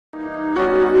What's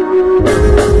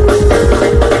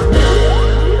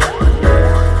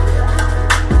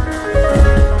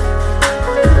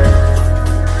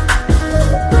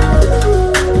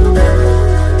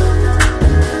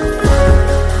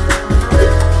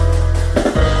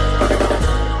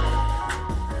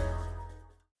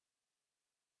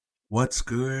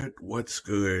good? What's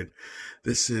good?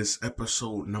 This is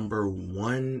episode number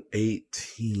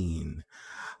 118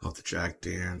 of the Jack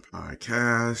Dan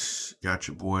podcast. Got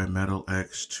your boy Metal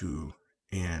X2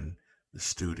 in the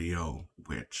studio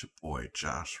with your boy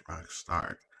Josh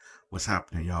Rockstar. What's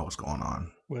happening, y'all? What's going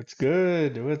on? What's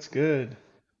good? What's good?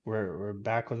 We're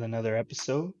back with another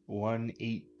episode,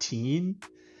 118,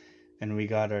 and we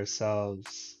got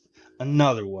ourselves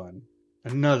another one,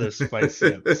 another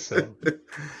spicy episode.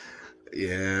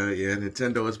 Yeah,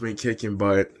 Nintendo has been kicking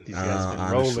butt, These guys been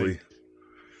honestly. rolling.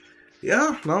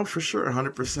 Yeah, no, for sure,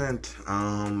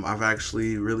 100%. I've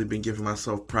actually really been giving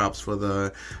myself props for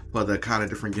the kind of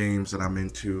different games that I'm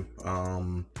into.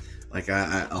 Like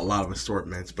I a lot of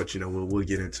assortments, but we'll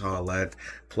get into all that.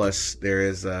 Plus, there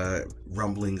is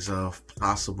rumblings of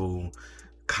possible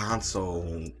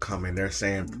console coming. They're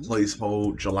saying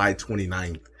placehold July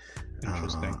 29th,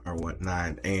 Interesting. or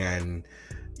whatnot, and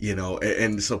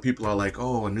and so people are like,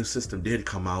 oh, a new system did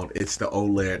come out. It's the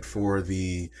OLED for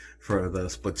the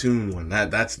Splatoon one.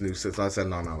 That's new system. I said,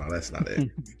 no, that's not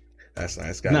it. That's not.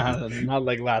 It's got Not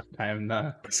like last time.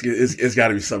 Nah. it's got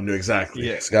to be something new. Exactly.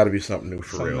 Yeah. It's got to be something new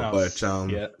for Something real. else.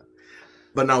 But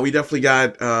but no, we definitely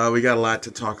got a lot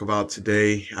to talk about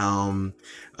today.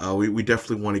 We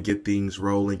definitely want to get things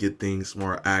rolling, get things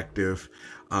more active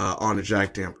on the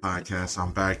Jack Dan podcast.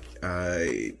 I'm back.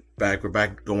 We're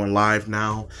back going live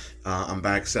now. I'm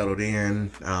back settled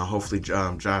in. Hopefully,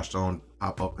 Josh don't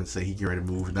pop up and say he get ready to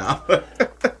move now.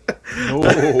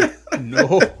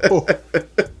 No.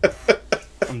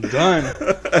 I'm done.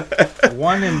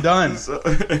 One and done.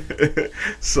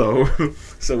 So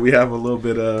we have a little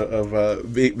bit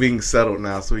of being settled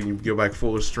now, so we can go back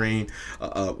full stream.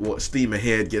 Steam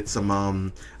ahead, get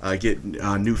some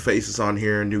new faces on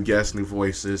here, new guests, new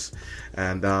voices,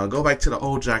 and go back to the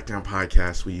old Jack Dan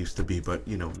podcast we used to be, but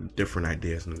different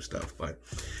ideas, new stuff. But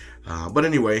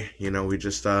anyway, we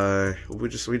just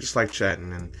like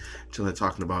chatting and chilling,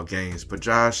 talking about games. But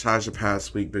Josh, how's your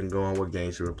past week been going? What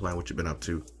games you been playing? What you been up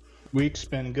to? Week's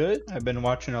been good. I've been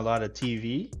watching a lot of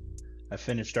TV. I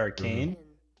finished Arcane.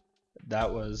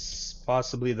 That was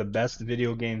possibly the best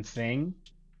video game thing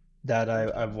that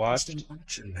I've watched.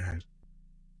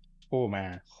 Oh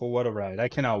man, what a ride. I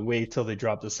cannot wait till they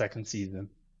drop the second season.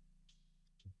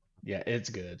 Yeah, it's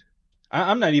good.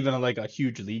 I'm not even like a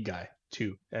huge League guy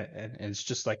too, and it's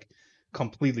just like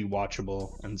completely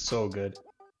watchable and so good.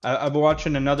 I've been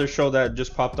watching another show that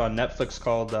just popped on Netflix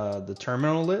called The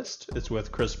Terminal List. It's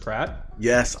with Chris Pratt.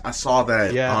 Yes, I saw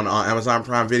that on Amazon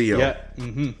Prime Video. Yeah,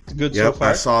 it's good so far.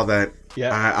 I saw that.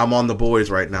 Yeah, I'm on The Boys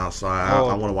right now, so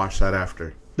I want to watch that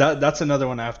after. That's another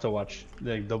one I have to watch.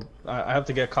 I have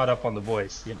to get caught up on The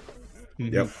Boys. Yep.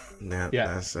 Yeah.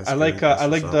 That's I like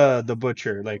the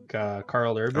butcher, like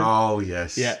Carl Urban. Oh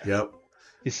yes. Yeah. Yep.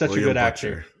 He's such a good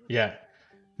actor. Yeah.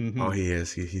 Oh, he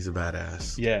is. He's a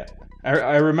badass. Yeah.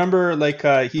 I remember like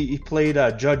he played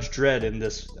Judge Dredd in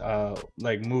this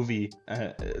like movie.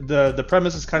 The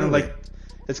premise is kind of like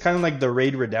it's kind of like the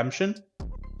Raid Redemption,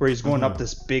 where he's going up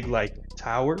this big like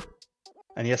tower,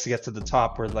 and he has to get to the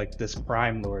top where like this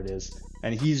crime lord is,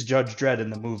 and he's Judge Dredd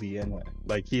in the movie, and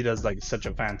like he does like such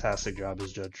a fantastic job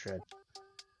as Judge Dredd.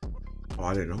 Oh,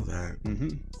 I didn't know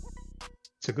that.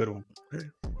 It's a good one. Okay.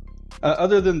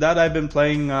 Other than that, I've been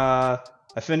playing. I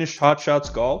finished Hot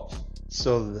Shots Golf.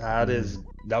 So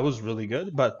that was really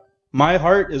good, but my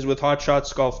heart is with Hot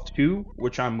Shots Golf 2,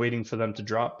 which I'm waiting for them to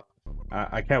drop.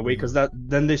 I can't wait because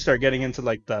then they start getting into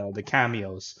like the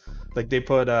cameos. Like they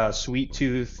put Sweet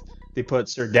Tooth, they put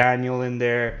Sir Daniel in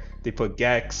there, they put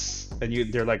Gex, and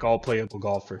they're like all playable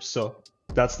golfers. So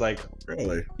that's like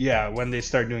really when they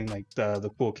start doing like the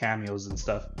cool cameos and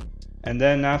stuff. And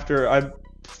then after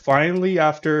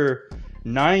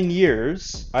 9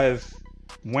 years, I've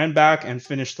went back and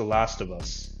finished The Last of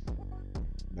Us.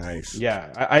 Nice.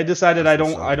 Yeah, I decided I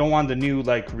don't want the new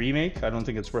like remake. I don't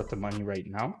think it's worth the money right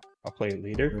now. I'll play it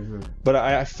later. But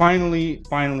I finally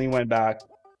went back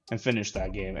and finished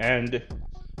that game, and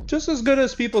just as good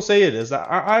as people say it is.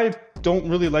 I don't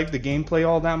really like the gameplay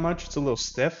all that much. It's a little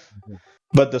stiff,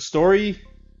 but the story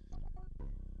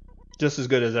just as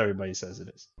good as everybody says it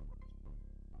is.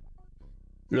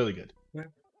 Really good. Yeah.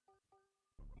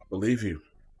 I believe you.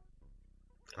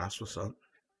 That's what's up.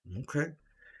 Okay.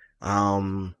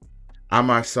 I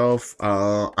myself,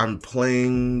 I'm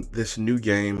playing this new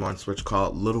game on Switch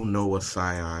called Little Noah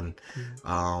Scion.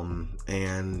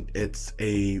 And it's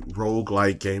a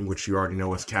roguelike game, which you already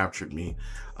know has captured me.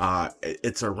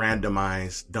 It's a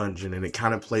randomized dungeon, and it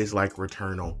kind of plays like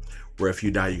Returnal, where if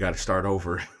you die, you got to start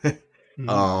over. And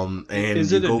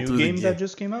Is you it a go new through game the that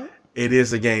just came out? It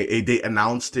is a game. They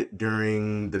announced it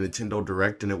during the Nintendo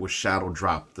Direct, and it was shadow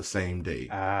dropped the same day.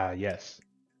 Ah, yes.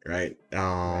 Right.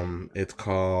 Right. It's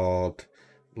called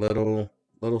Little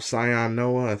Scion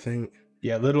Noah, I think.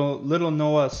 Yeah, little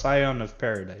Noah, Scion of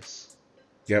Paradise.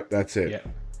 Yep, that's it. Yeah.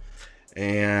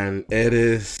 And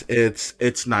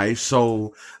it's nice.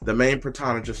 So the main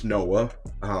protagonist Noah,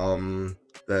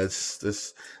 that's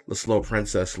this little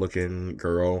princess looking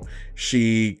girl.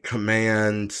 She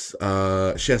commands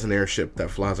she has an airship that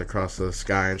flies across the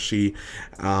sky, and she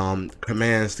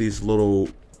commands these little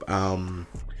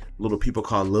people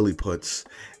called Lilliputs,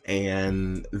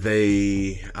 and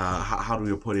they how do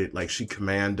we put it, like she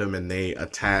command them and they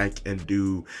attack and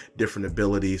do different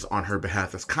abilities on her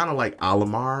behalf. It's kind of like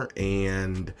Alamar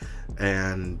and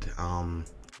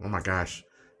oh my gosh,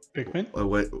 Pikmin?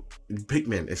 what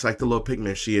Pikmin. It's like the little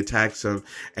Pikmin. She attacks them,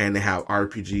 and they have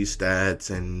RPG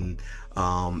stats and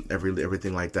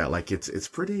everything like that. Like it's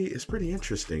pretty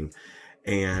interesting,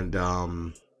 and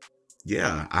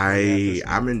yeah,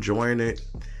 I'm enjoying it.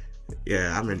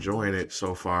 Yeah, I'm enjoying it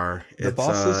so far. The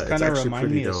bosses kind of remind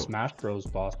me of dope. Smash Bros.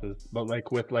 Bosses, but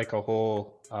like with like a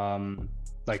whole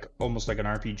like almost like an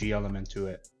RPG element to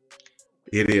it.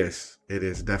 It is. It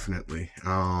is definitely.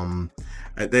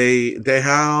 They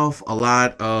have a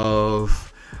lot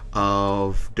of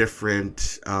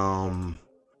different. They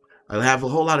have a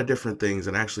whole lot of different things,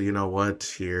 and actually, you know what?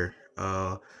 Here,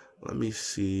 let me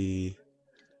see.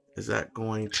 Is that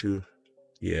going to?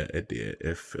 Yeah, it did.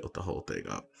 It filled the whole thing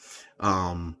up.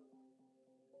 Um,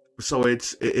 so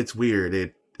it's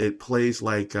weird. It plays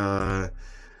like like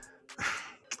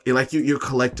you're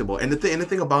collectible, and the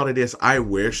thing about it is, I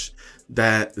wish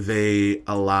that they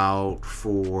allowed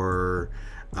for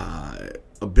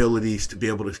abilities to be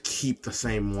able to keep the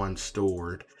same one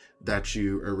stored that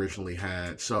you originally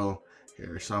had. So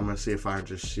here, so I'm gonna see if I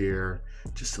just share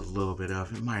just a little bit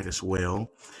of it. Might as well.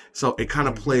 So it kind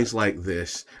of plays like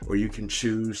this, where you can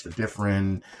choose the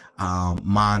different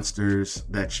monsters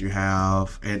that you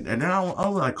have, and I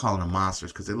don't like calling them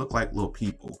monsters because they look like little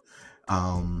people.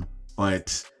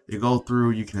 But you go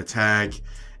through, you can attack,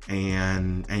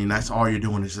 and that's all you're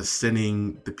doing is just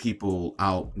sending the people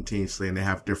out continuously, and they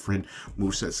have different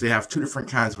movesets. They have two different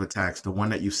kinds of attacks: the one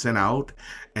that you send out,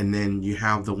 and then you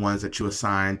have the ones that you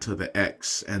assign to the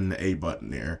X and the A button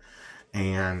there.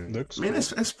 And I mean,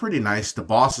 it's pretty nice. The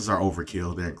bosses are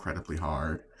overkill; they're incredibly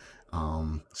hard.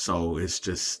 So it's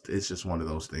just one of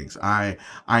those things. I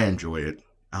enjoy it.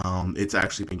 It's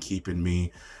actually been keeping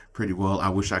me pretty well. I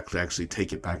wish I could actually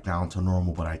take it back down to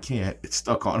normal, but I can't. It's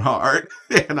stuck on hard,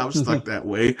 and I'm stuck that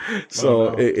way.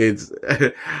 So Oh, no. it's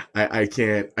I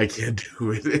can't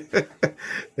do it.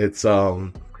 It's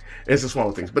it's just one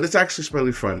of the things, but it's actually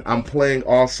really fun. I'm playing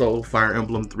also Fire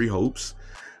Emblem Three Hopes.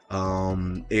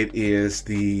 It is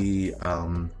the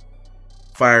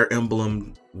Fire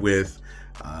Emblem with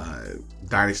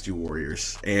Dynasty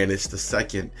Warriors, and it's the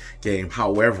second game.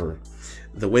 However,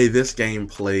 the way this game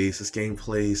plays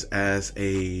as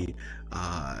a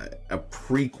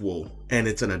prequel, and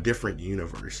it's in a different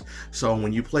universe. So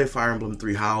when you play Fire Emblem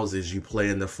Three Houses, you play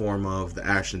in the form of the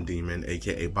Ashen Demon,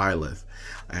 aka Byleth,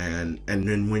 and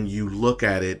then when you look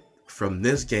at it from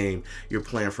this game, you're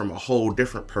playing from a whole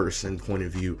different person point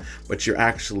of view, but you're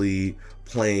actually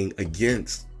playing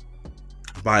against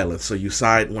Byleth. So you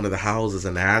side one of the houses,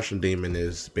 and the Ashen Demon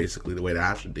is basically the way the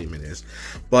Ashen Demon is.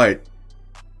 But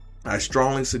I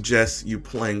strongly suggest you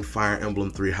playing Fire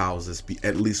Emblem Three Houses be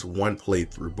at least one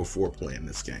playthrough before playing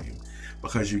this game,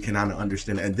 because you can kind of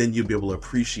understand it, and then you'll be able to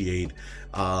appreciate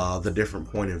the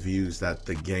different point of views that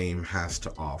the game has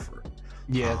to offer.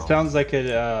 Yeah, it sounds like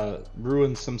it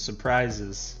ruined some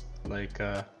surprises. Like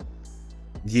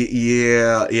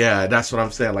Yeah, that's what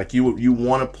I'm saying. Like you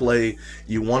want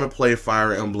to play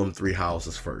Fire Emblem Three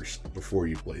Houses first before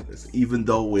you play this, even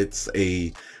though it's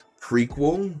a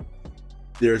prequel.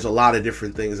 There's a lot of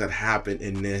different things that happen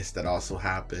in this that also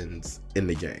happens in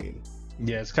the game.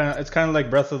 yeah, it's kind of like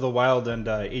Breath of the Wild and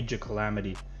Age of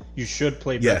Calamity. You should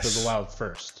play Breath of the Wild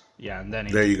first. Yeah, and then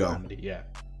Age There you of go. Calamity. Yeah.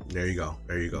 There you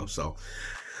go. So,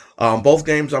 both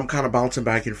games I'm kind of bouncing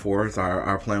back and forth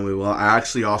are playing really well. I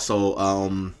actually also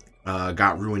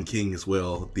got Ruined King as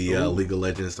well, the League of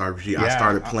Legends RPG. I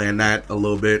started playing that a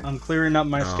little bit. I'm clearing up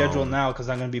my schedule now because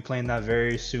I'm going to be playing that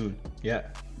very soon. Yeah.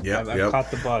 I've caught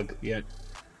the bug. Yeah.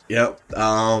 Yep.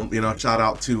 Shout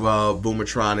out to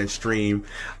Boomertron and Stream.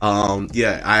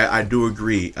 Yeah, I do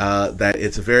agree that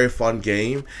it's a very fun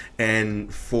game,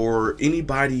 and for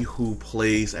anybody who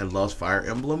plays and loves Fire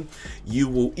Emblem, you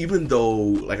will. Even though,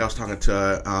 like I was talking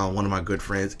to one of my good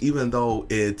friends, even though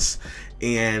it's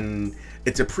a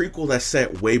prequel that's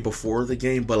set way before the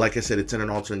game, but like I said, it's in an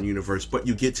alternate universe. But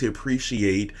you get to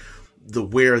appreciate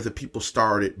where the people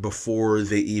started before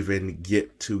they even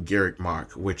get to Garrick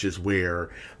Mark, which is where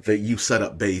you set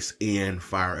up base in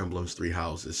Fire Emblem's Three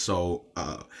Houses. So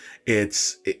like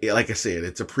I said,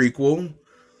 it's a prequel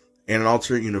in an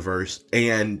alternate universe,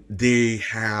 and they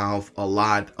have a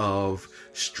lot of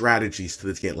strategies to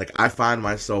this game. Like, I find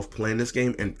myself playing this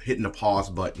game and hitting the pause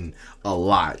button a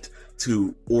lot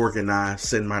to organize,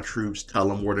 send my troops, tell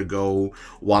them where to go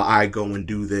while I go and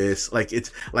do this. Like, it's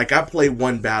like I played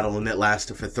one battle and it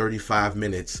lasted for 35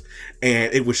 minutes,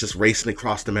 and it was just racing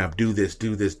across the map. Do this,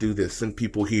 do this, do this. Send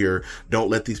people here. Don't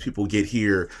let these people get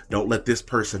here. Don't let this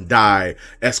person die.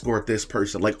 Escort this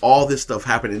person. Like, all this stuff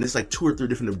happened, and it's like 2 or 3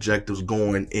 different objectives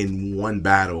going in one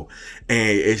battle,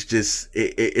 and it's just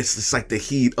like the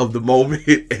heat of the moment,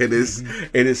 and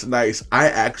it's nice. I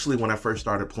actually, when I first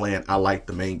started playing, I liked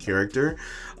the main character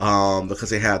because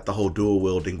they had the whole dual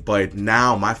wielding. But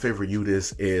now my favorite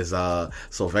unit is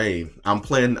Sylvain. I'm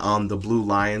playing on the Blue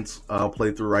Lions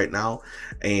playthrough right now,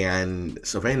 and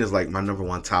Sylvain is like my number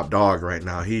one top dog right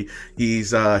now.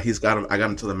 He's got him. I got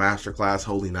him to the master class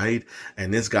Holy Knight,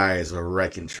 and this guy is a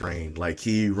wrecking train. Like,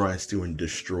 he runs through and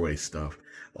destroys stuff.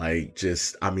 Like,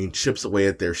 just, I mean, chips away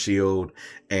at their shield,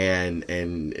 and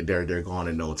they're gone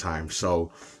in no time.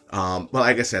 So, but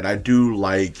like I said, I do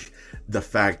like the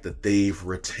fact that they've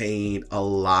retained a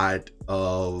lot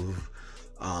of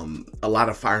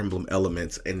Fire Emblem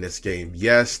elements in this game.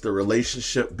 Yes, the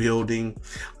relationship building,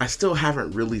 I still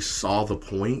haven't really saw the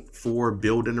point for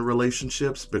building the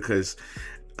relationships, because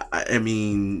I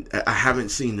mean, I haven't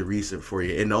seen the reason for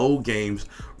it. In the old games,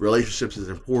 relationships is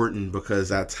important because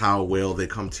that's how well they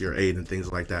come to your aid and things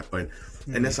like that. But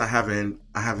in this, I haven't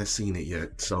seen it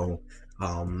yet. So,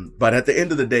 but at the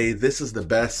end of the day, this is the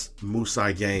best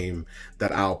Musai game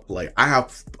that I'll play. I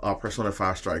have Persona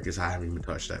 5 Strikers. I haven't even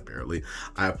touched that barely.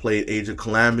 I played Age of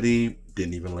Calamity.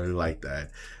 Didn't even really like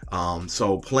that.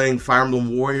 So playing Fire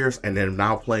Emblem Warriors and then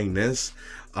now playing this,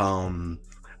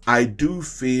 I do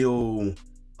feel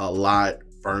a lot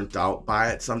burnt out by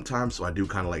it sometimes. So I do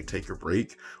kind of like take a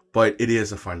break. But it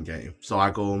is a fun game. So I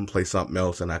go and play something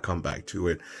else and I come back to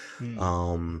it. Yeah,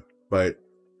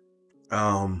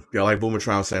 like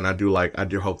Boomertron was saying, I do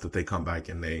hope that they come back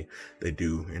and they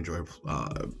do enjoy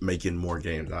making more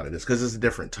games out of this, because it's a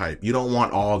different type. You don't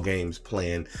want all games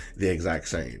playing the exact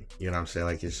same. You know what I'm saying?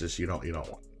 Like, it's just you don't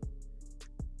want.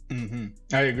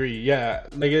 I agree. Yeah,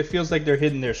 like, it feels like they're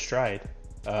hitting their stride.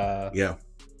 Yeah.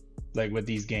 Like, with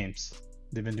these games,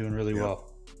 they've been doing really well.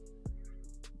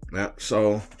 Yeah,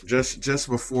 so just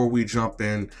before we jump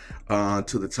in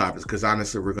to the topics, because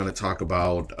honestly we're going to talk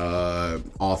about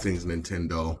all things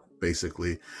Nintendo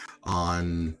basically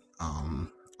on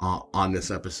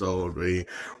this episode.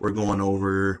 We're going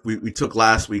over. We took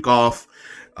last week off,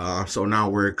 so now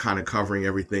we're kind of covering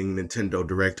everything Nintendo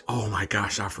Direct. Oh my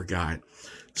gosh, I forgot.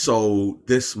 So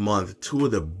this month, 2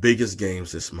 of the biggest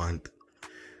games this month: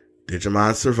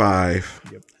 Digimon Survive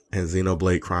and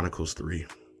Xenoblade Chronicles 3.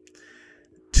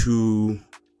 2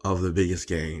 of the biggest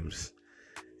games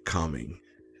coming.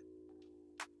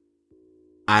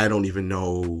 I don't even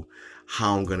know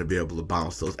how I'm going to be able to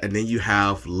bounce those. And then you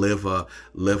have Live or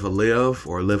Live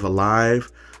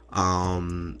Alive.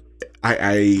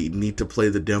 I need to play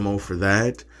the demo for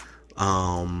that.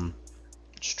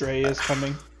 Stray is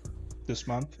coming this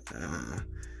month.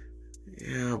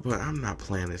 Yeah, but I'm not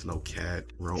playing as no cat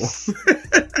role.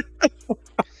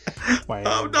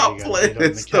 I'm not playing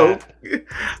this though.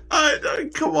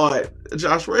 Come on,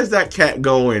 Josh. Where's that cat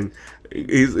going?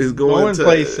 He's going to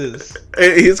places.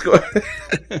 He's going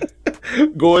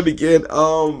going to get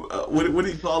what do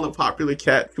you call it? Popular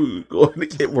cat food. Going to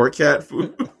get more cat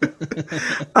food.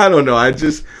 I don't know.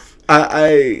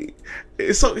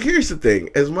 So here's the thing.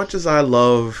 As much as I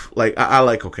love, like,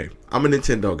 okay, I'm a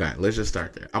Nintendo guy. Let's just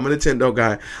start there. I'm a Nintendo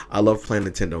guy. I love playing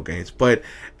Nintendo games, but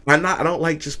I don't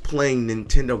like just playing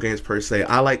Nintendo games per se.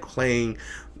 I like playing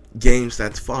games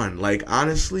that's fun. Like,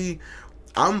 honestly,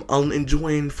 I'm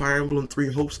enjoying Fire Emblem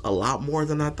Three Hopes a lot more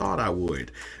than I thought I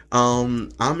would. I'm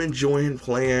enjoying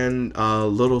playing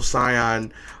Little Noah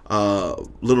Scion of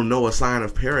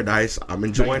Paradise. I'm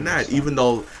enjoying that, even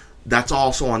though that's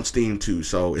also on Steam too.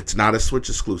 So it's not a Switch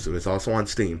exclusive. It's also on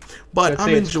Steam. But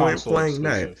I'm enjoying playing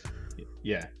exclusive. that.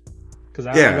 Yeah, because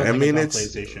I mean, it's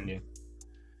PlayStation.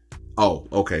 Oh,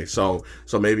 okay. So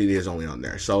maybe it is only on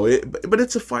there. But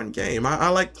it's a fun game. I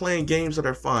like playing games that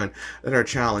are fun, that are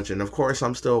challenging. Of course,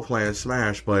 I'm still playing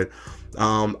Smash, but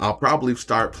I'll probably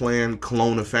start playing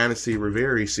Clone of Fantasy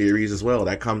Reverie series as well.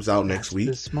 That comes out next That's week.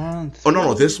 this month. Oh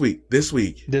no, this week. This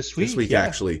week Yeah.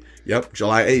 actually. Yep,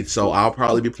 July 8th. So I'll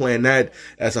probably be playing that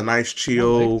as a nice I like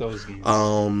chill. those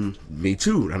games. Me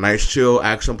too. A nice chill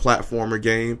action platformer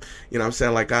game. You know what I'm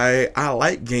saying? Like I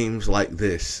like games like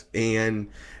this, and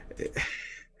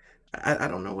I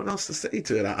don't know what else to say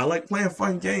to it. I like playing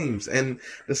fun games, and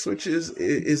the Switch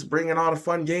is bringing all the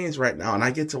fun games right now, and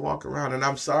I get to walk around. And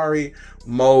I'm sorry,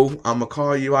 Mo, I'm gonna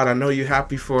call you out. I know you're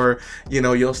happy for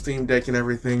your Steam Deck and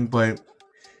everything, but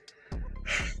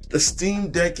the Steam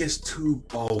Deck is too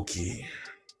bulky,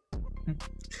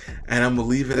 and I'm gonna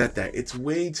leave it at that. It's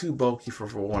way too bulky for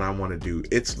what I want to do.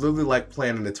 It's literally like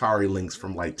playing an Atari Lynx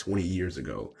from like 20 years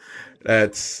ago.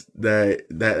 That's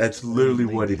literally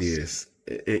what it is.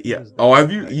 Yeah. Oh,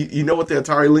 have you know what the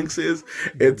Atari Lynx is?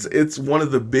 It's one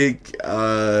of the big.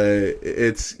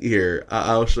 It's here.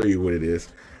 I'll show you what it is.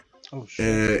 Oh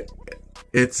shit.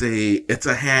 It's a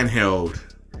handheld,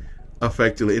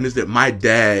 effectively, and is that my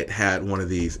dad had one of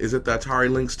these. Is it the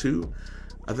Atari Lynx 2?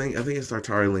 I think it's the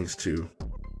Atari Lynx 2.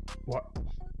 What?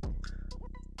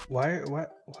 Why?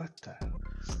 What the hell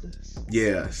is this?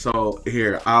 Yeah. So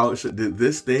here, I'll.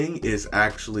 This thing is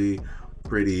actually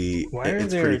pretty. Why are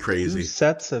It's there pretty crazy. two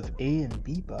sets of A and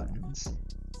B buttons?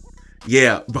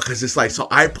 Yeah, because it's like, so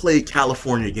I played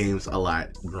California games a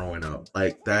lot growing up.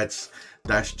 Like that's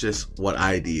just what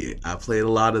I did. I played a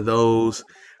lot of those.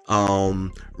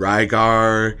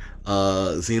 Rygar,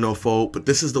 Xenophobe, but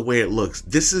this is the way it looks.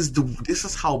 This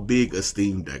is how big a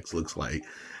Steam Deck looks like.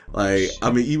 Like, I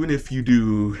mean, even if you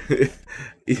do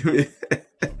even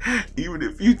even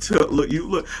if you took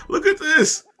look at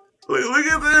this. Look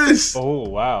at this. Oh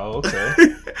wow, okay.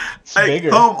 It's Like, bigger.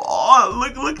 come on,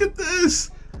 look at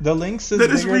this. The Lynx is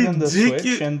That is bigger than the ridiculous.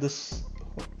 Switch and this.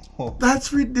 Oh,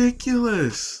 That's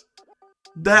ridiculous.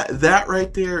 That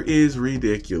right there is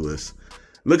ridiculous.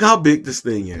 Look how big this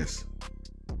thing is.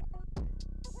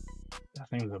 I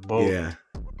think the boat. Yeah,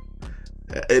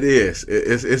 it is.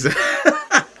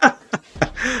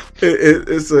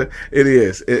 It's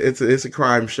a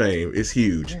crime shame. It's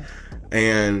huge, Yeah.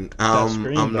 and That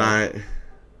screen, I'm though. not.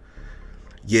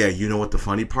 Yeah, you know what the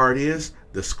funny part is?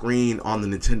 The screen on the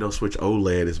Nintendo Switch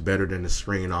OLED is better than the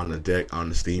screen on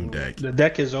the Steam Deck. The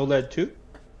deck is OLED too?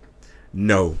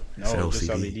 No, it's No, just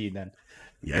LCD. LED then.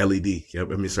 Yeah, LED.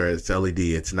 Yep. I mean, sorry, it's LED.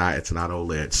 It's not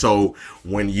OLED. So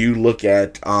when you look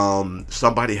at,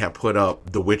 somebody had put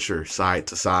up The Witcher side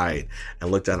to side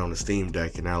and looked at it on the Steam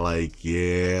Deck, and they're like,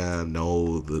 yeah,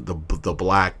 no, the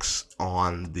blacks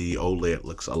on the OLED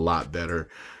looks a lot better.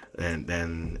 And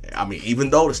then, I mean, even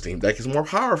though the Steam Deck is more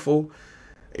powerful,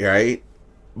 right?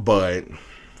 But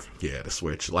yeah, the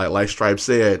Switch, like Stripe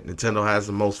said, Nintendo has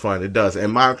the most fun. It does,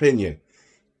 in my opinion.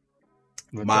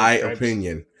 With My those stripes.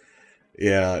 opinion.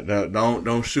 Yeah,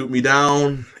 don't shoot me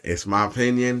down. It's my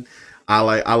opinion. I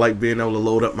like being able to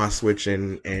load up my Switch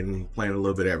and playing a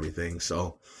little bit of everything.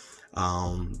 So,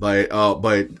 but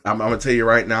I'm gonna tell you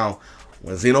right now,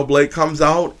 when Xenoblade comes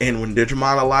out and when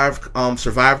Digimon Alive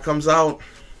Survive comes out,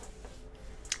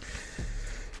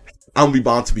 I'm gonna be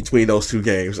bouncing between those two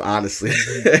games. Honestly,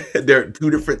 they're two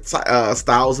different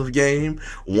styles of game.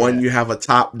 One, Yeah. you have a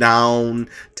top-down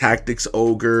tactics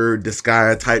ogre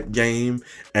Disgaea type game,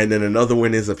 and then another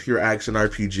one is a pure action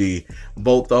RPG.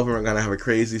 Both of them are gonna have a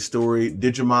crazy story.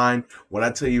 Digimon, when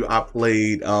I tell you, I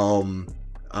played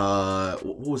what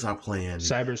was I playing?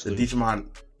 Cyber The Sleuth. Digimon.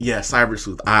 Yeah, Cyber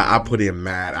Sleuth. I put in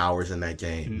mad hours in that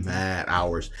game. Mhm. Mad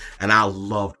hours. And I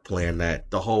loved playing that.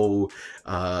 The whole,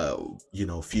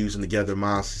 fusing together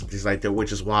monsters, things like that,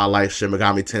 which is why I like Shin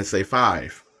Megami Tensei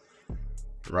 5.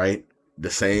 Right? The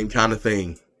same kind of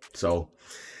thing. So,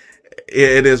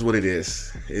 it is what it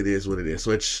is. It is what it is.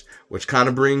 Which kind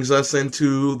of brings us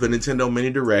into the Nintendo Mini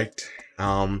Direct.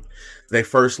 They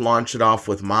first launched it off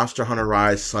with Monster Hunter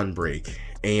Rise Sunbreak.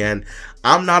 And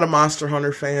I'm not a Monster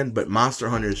Hunter fan, but Monster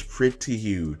Hunter is pretty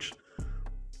huge.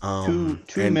 Two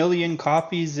And- million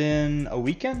copies in a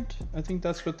weekend. I think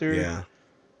that's what Yeah,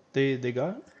 they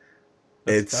got.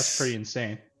 It's- That's pretty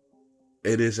insane.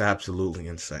 it is absolutely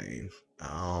insane.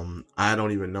 I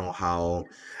don't even know how.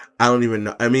 I don't even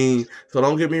know. I mean, so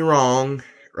don't get me wrong,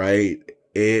 right?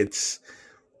 It's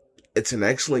an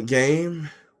excellent game,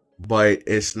 but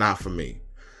it's not for me.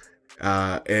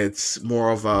 It's more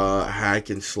of a hack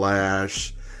and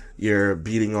slash. You're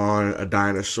beating on a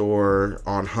dinosaur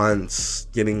on hunts,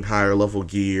 getting higher level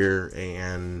gear,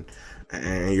 and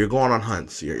you're going on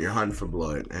hunts. You're hunting for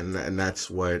blood, and that's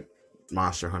what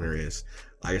Monster Hunter is.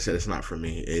 Like I said, it's not for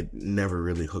me. It never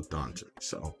really hooked on to me.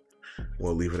 So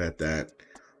we'll leave it at that.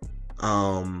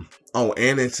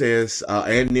 And it says,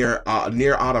 and Nier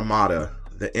Automata,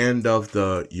 the end of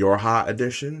the Yorha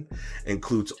edition,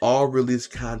 includes all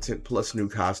released content plus new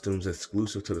costumes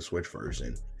exclusive to the Switch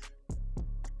version.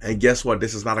 And guess what?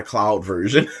 This is not a cloud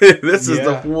version. This is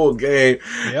the full game.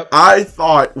 Yep. I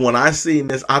thought when I seen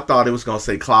this, I thought it was going to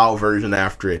say cloud version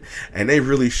after it. And they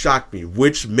really shocked me,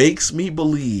 which makes me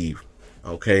believe,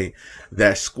 okay,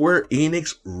 that Square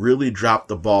Enix really dropped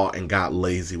the ball and got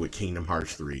lazy with Kingdom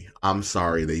Hearts 3. I'm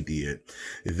sorry they did.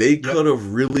 They could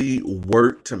have really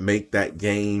worked to make that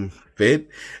game fit,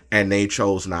 and they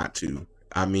chose not to.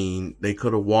 I mean, they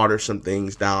could have watered some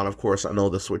things down. Of course, I know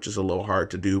the Switch is a little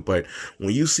hard to do, but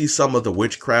when you see some of the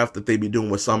witchcraft that they be doing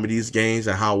with some of these games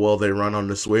and how well they run on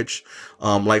the Switch,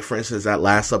 like for instance, that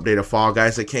last update of Fall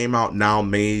Guys that came out now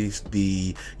made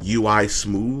the UI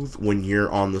smooth when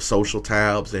you're on the social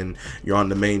tabs and you're on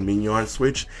the main menu on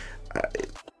Switch.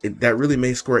 That really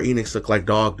made Square Enix look like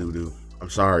dog doo-doo. I'm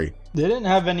sorry. They didn't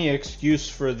have any excuse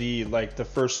for the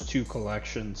first 2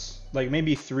 collections. Like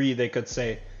maybe 3 they could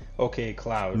say, okay,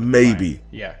 cloud. Maybe. Fine.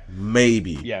 Yeah.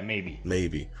 Maybe. Yeah, maybe.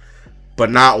 Maybe. But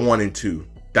not 1 and 2.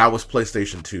 That was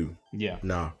PlayStation 2. Yeah.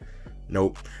 No.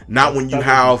 Nope. Not when you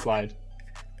have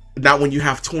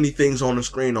 20 things on the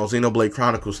screen on Xenoblade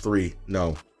Chronicles 3.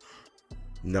 No.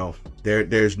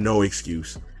 There's no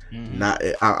excuse. Mm-hmm.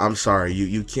 I'm sorry.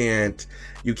 You can't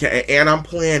and I'm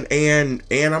playing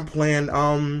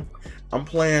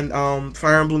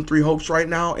Fire Emblem Three Hopes right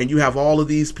now, and you have all of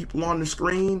these people on the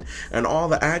screen and all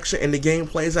the action, and the game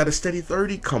plays at a steady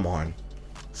 30. Come on,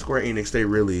 Square Enix, they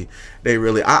really.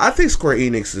 I think Square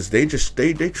Enix is they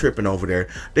tripping over there.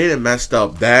 They done messed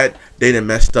up that. They done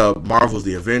messed up Marvel's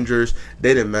The Avengers.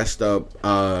 They done messed up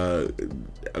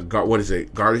what is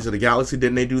it? Guardians of the Galaxy.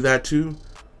 Didn't they do that too?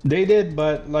 They did,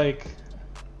 but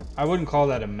I wouldn't call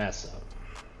that a mess up.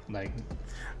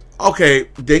 Okay,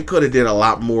 they could have did a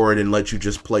lot more than let you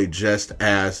just play just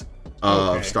as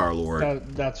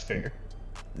Star-Lord. That's fair.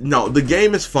 No, the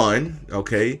game is fun,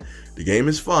 okay? The game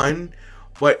is fun,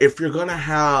 but if you're going to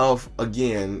have,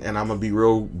 again, and I'm going to be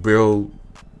real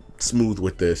smooth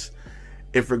with this,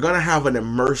 if you're going to have an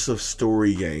immersive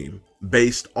story game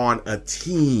based on a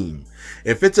team,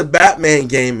 if it's a Batman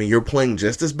game and you're playing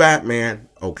just as Batman,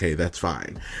 okay, that's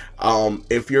fine.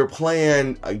 If you're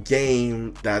playing a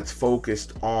game that's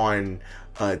focused on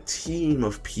a team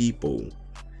of people,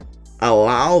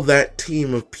 allow that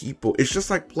team of people. It's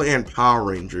just like playing Power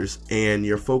Rangers and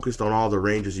you're focused on all the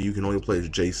Rangers and you can only play as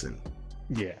Jason.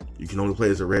 Yeah. You can only play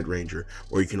as a Red Ranger,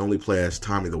 or you can only play as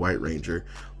Tommy the White Ranger.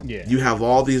 Yeah. You have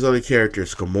all these other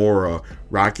characters, Gamora,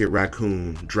 Rocket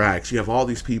Raccoon, Drax. You have all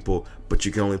these people, but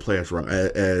you can only play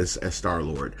as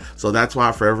Star-Lord. So that's why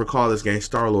I forever call this game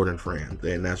Star-Lord and Friends,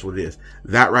 and that's what it is.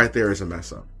 That right there is a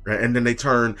mess up. Right? And then they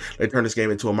turn this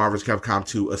game into a Marvel's Capcom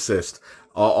 2 assist,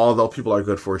 although people are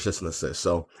good for assist and assist.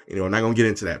 So, I'm not going to get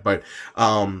into that. But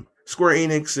Square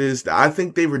Enix I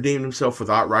think they redeemed themselves with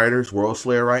Outriders World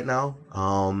Slayer right now.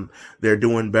 They're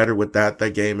doing better with that.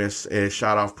 That game is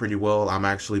shot off pretty well. I'm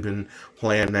actually been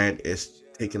playing that. It's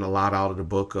taking a lot out of the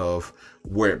book of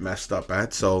where it messed up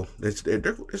at. So it's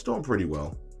doing pretty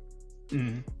well.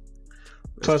 Mm-hmm.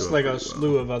 Plus, a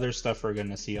slew of other stuff we're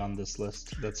going to see on this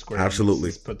list that Square Enix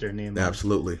has put their name on.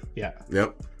 Absolutely. Yeah.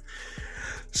 Yep.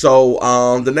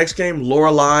 So the next game,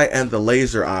 Lorelei and the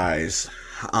Laser Eyes.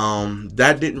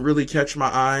 That didn't really catch my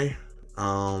eye.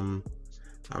 I'm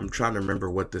trying to remember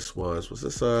what this was. Was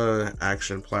this a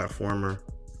action platformer?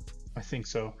 I think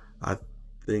so. I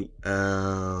think.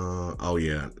 Oh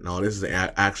yeah. No, this is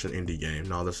an action indie game.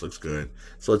 No, this looks good.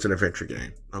 So it's an adventure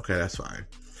game. Okay, that's fine.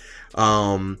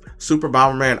 Super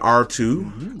Bomberman R2.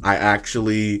 Mm-hmm.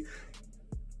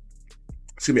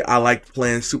 I liked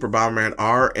playing Super Bomberman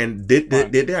R. And did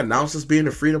they announce this being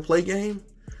a free to play game?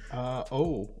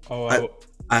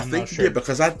 I think they did,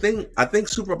 because I think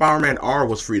Super Bomberman R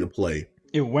was free to play.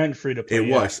 It went free to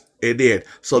play. It did.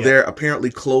 So they're apparently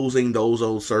closing those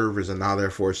old servers, and now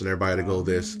they're forcing everybody to go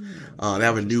this. They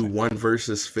have a new 1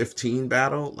 versus 15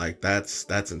 battle. That's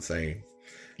insane.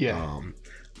 Yeah.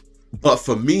 But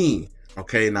for me,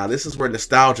 okay, now this is where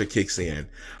nostalgia kicks in.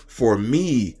 For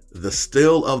me, the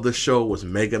still of the show was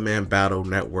Mega Man Battle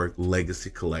Network Legacy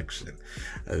Collection.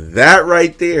 That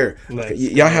right there,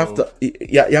 y'all have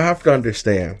to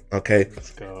understand. Okay,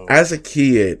 let's go. As a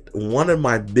kid, one of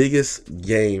my biggest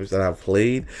games that I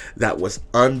played it was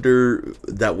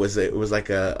like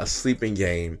a sleeping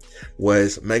game,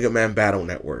 was Mega Man Battle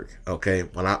Network. Okay,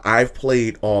 when I've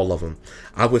played all of them,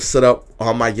 I would sit up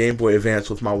on my Game Boy Advance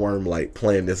with my Wormlight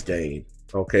playing this game.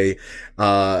 Okay,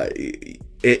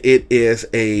 it is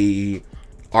a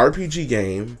RPG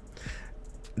game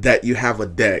that you have a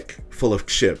deck full of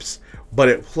chips, but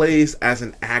it plays as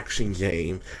an action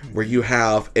game where you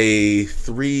have a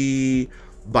 3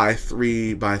 by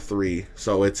 3 by 3.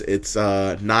 So it's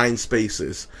 9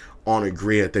 spaces on a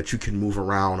grid that you can move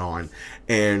around on,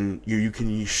 and you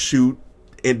can shoot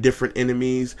in different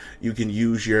enemies. You can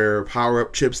use your power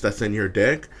up chips that's in your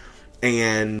deck,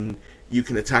 and you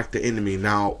can attack the enemy.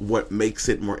 Now, what makes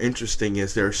it more interesting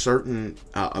is there are certain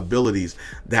abilities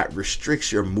that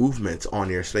restricts your movements on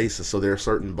your spaces. So there are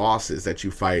certain bosses that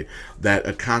you fight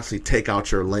that constantly take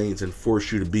out your lanes and force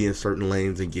you to be in certain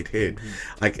lanes and get hit.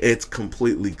 Like, it's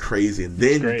completely crazy. And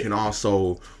then you can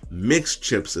also mix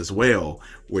chips as well,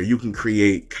 where you can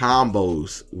create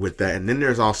combos with that. And then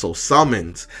there's also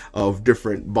summons of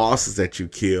different bosses that you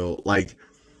kill. Like,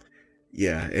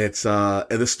 yeah, it's and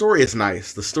the story is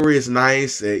nice. The story is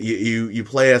nice. You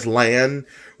play as Lan,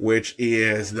 which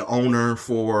is the owner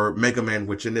for Mega Man,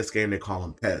 which in this game they call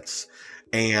him pets.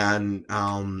 And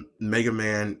Mega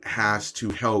Man has to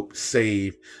help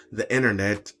save the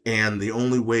internet, and the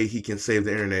only way he can save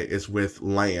the internet is with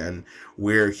Lan,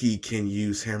 where he can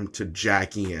use him to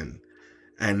jack in.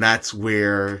 And that's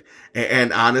where,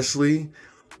 and honestly,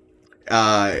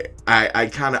 I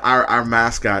kind of our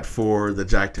mascot for the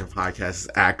Jack 10 podcast is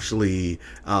actually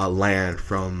Lan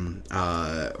from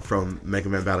Mega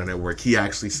Man Battle Network. He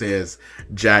actually says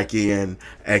jack in,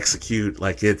 execute.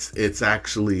 Like it's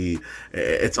actually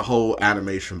it's a whole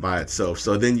animation by itself.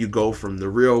 So then you go from the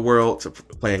real world to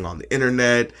playing on the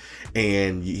internet,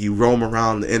 and you roam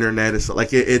around the internet. It's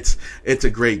like it's a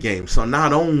great game. So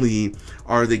not only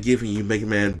are they giving you Mega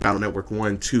Man Battle Network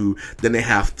 1, 2, then they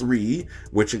have 3,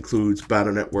 which includes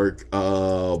Battle Network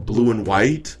Blue and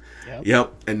White.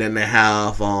 Yep. And then they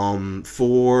have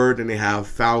 4, then they have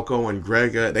Falco and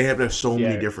Grega. There's so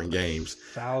many different games.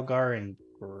 Falgar and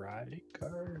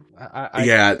Gradigar?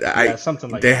 Something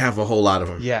like that. They have a whole lot of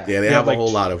them. Yeah, they have a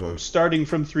whole lot of them. Starting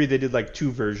from 3, they did like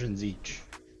 2 versions each.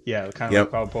 Yeah, kind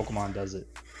of like how Pokemon does it.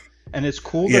 And it's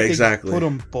cool that they put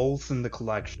them both in the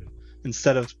collection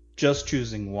instead of just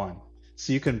choosing one,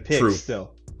 so you can pick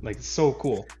still. Like, it's so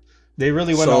cool. They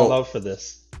really went all out for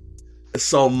this.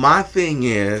 So my thing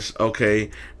is, okay,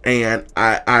 and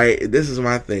I this is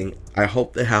my thing. I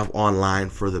hope they have online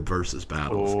for the versus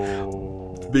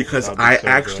battles, because I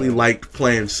actually liked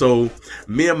playing. So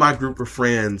me and my group of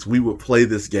friends, we would play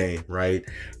this game, right?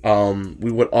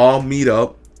 We would all meet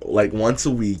up like once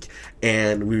a week,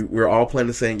 and we're all playing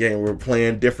the same game. We're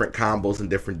playing different combos and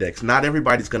different decks. Not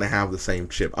everybody's going to have the same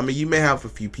chip. I mean, you may have a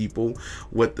few people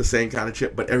with the same kind of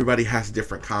chip, but everybody has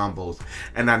different combos.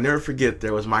 And I never forget,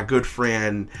 there was my good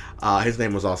friend, his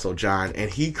name was also John, and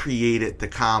he created the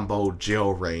combo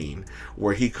Gel Rain,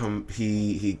 where he combined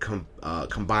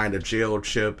a gel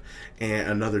chip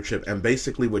and another chip. And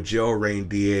basically what Gel Rain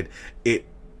did, it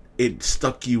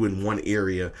stuck you in one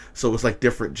area. So it's like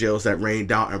different gels that rain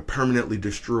down and permanently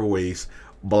destroys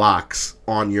blocks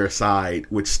on your side,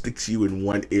 which sticks you in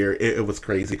one area. It was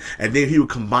crazy. And then he would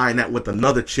combine that with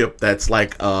another chip that's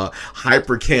like a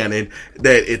hyper cannon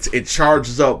that it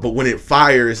charges up, but when it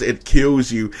fires, it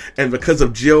kills you. And because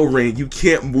of Gel Rain, you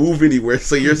can't move anywhere.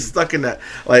 So you're stuck in that.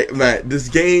 Like, man, this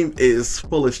game is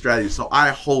full of strategy. So I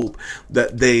hope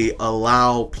that they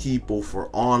allow people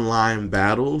for online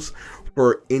battles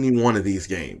for any one of these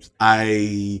games.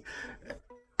 I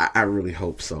really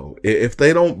hope so. If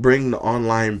they don't bring the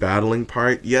online battling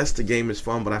part, yes, the game is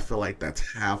fun, but I feel like that's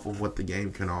half of what the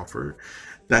game can offer.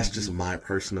 That's just my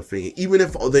personal opinion. Even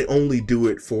if they only do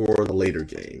it for the later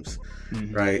games,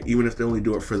 right? Even if they only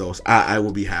do it for those, I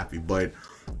will be happy. But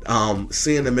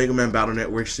seeing the Mega Man Battle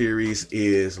Network series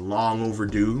is long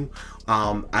overdue.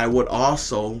 I would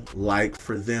also like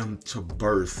for them to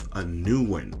birth a new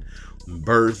one.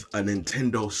 Birth a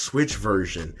Nintendo Switch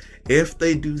version. If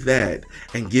they do that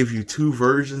and give you 2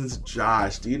 versions,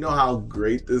 Josh, do you know how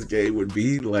great this game would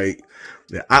be? Like,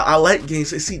 I like games.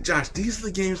 See, Josh, these are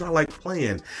the games I like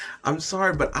playing. I'm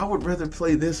sorry, but I would rather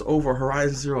play this over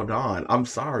Horizon Zero Dawn. I'm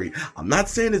sorry. I'm not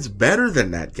saying it's better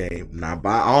than that game. Not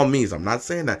by all means. I'm not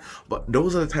saying that. But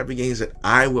those are the type of games that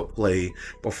I would play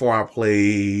before I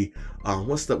play.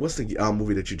 What's the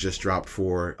movie that you just dropped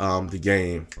for the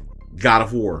game? God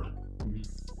of War.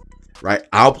 Right?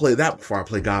 I'll play that before I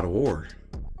play God of War.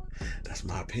 That's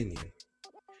my opinion.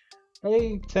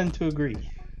 I tend to agree.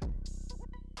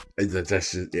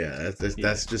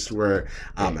 That's just where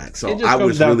I'm at. So I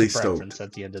was really stoked.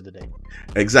 At the end of the day.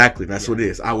 Exactly. That's what it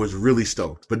is. I was really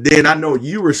stoked. But then I know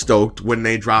you were stoked when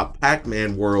they dropped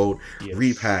Pac-Man World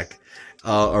Repack.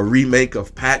 a remake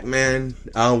of Pac-Man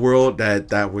world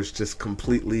that was just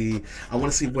completely. I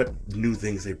want to see what new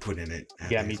things they put in it.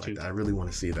 Yeah, me too. I really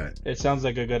want to see that. It sounds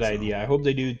like a good idea. I hope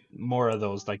they do more of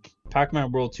those. Like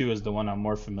Pac-Man World 2 is the one I'm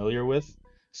more familiar with,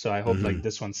 so I hope like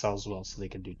this one sells well so they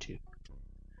can do 2.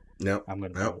 Yep. I'm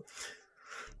gonna.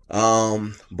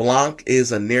 Blanc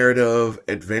is a narrative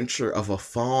adventure of a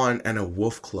fawn and a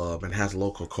wolf club and has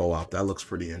local co-op. That looks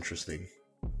pretty interesting.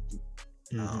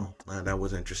 That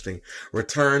was interesting.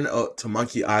 Return to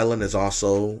Monkey Island is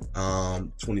also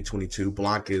 2022.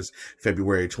 Blanc is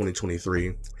February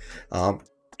 2023.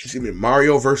 Excuse me.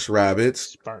 Mario vs. Rabbids.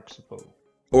 Sparks of Hope.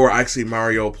 Or actually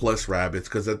Mario plus Rabbids,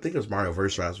 because I think it was Mario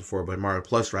vs. Rabbids before, but Mario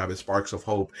plus Rabbids Sparks of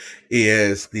Hope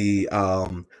is the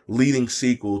leading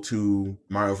sequel to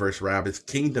Mario vs. Rabbids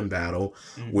Kingdom Battle,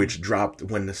 which dropped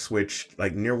when the Switch,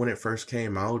 like near when it first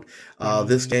came out.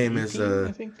 This game is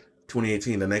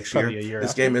 2018, the next year.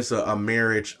 This game is a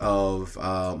marriage of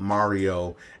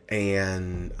Mario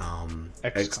and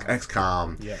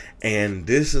XCOM. Yeah. And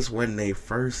this is when they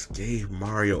first gave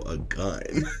Mario a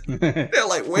gun. They're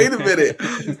like, wait a minute,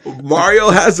 Mario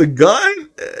has a gun?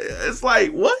 It's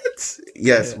like, what?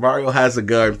 Yes, Mario has a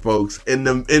gun, folks, in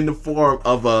the form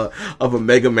of a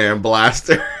Mega Man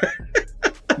blaster.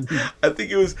 I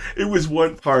think it was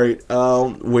one part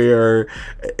where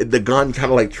the gun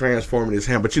kind of like transformed in his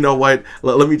hand. But you know what?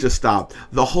 Let me just stop.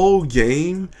 The whole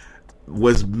game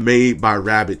was made by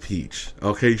Rabbid Peach.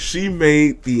 Okay, she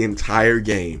made the entire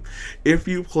game. If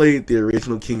you played the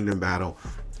original Kingdom Battle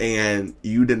and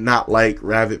you did not like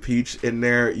Rabbid Peach in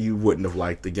there, you wouldn't have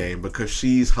liked the game, because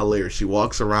she's hilarious. She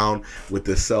walks around with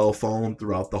the cell phone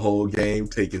throughout the whole game,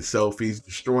 taking selfies,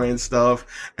 destroying stuff,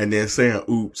 and then saying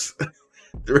 "oops"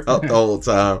 throughout the whole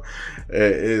time.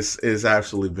 It's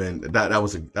actually been that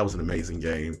was an amazing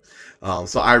game.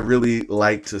 So I really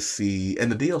like to see,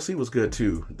 and the DLC was good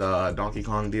too, the Donkey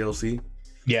Kong DLC.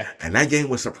 Yeah. And that game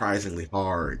was surprisingly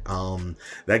hard.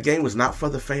 That game was not for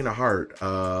the faint of heart,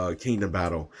 Kingdom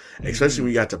Battle. Especially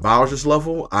when you got to Bowser's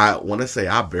level. I want to say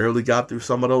I barely got through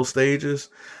some of those stages.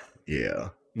 Yeah.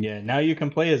 Yeah, now you can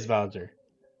play as Bowser.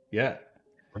 Yeah.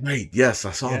 Right. Yes,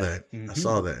 I saw that. I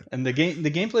saw that. And the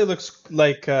gameplay looks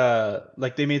like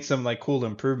they made some like cool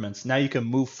improvements. Now you can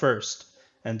move first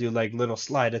and do like little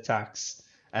slide attacks,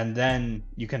 and then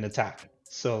you can attack.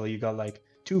 So you got like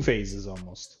 2 phases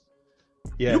almost.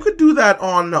 Yeah. You could do that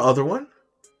on the other one.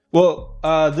 Well,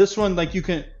 this one, like you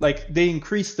can, like they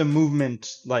increase the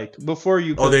movement, like before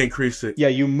you. They increased it. Yeah,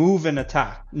 you move and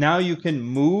attack. Now you can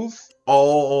move,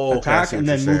 attack, and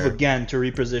then move again to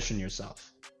reposition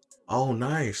yourself. Oh,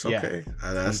 nice. Okay,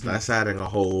 that's adding a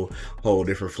whole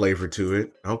different flavor to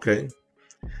it. Okay,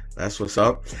 that's what's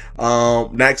up.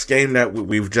 Next game that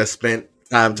we've just spent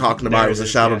time talking about was a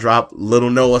Shadow Drop. Little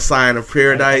Noah Sign of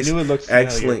Paradise. I knew it looked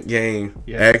excellent game.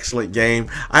 Yeah. Excellent game.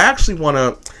 I actually want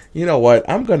to. You know what?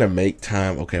 I'm gonna make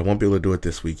time. Okay, I won't be able to do it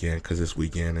this weekend because this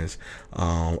weekend is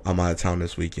I'm out of town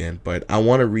this weekend. But I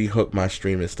want to rehook my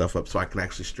streaming stuff up so I can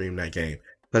actually stream that game.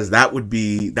 Because that would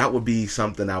be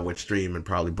something I would stream and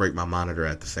probably break my monitor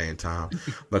at the same time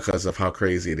because of how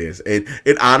crazy it is.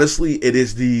 It honestly, it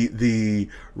is the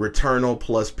Returnal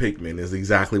plus Pikmin is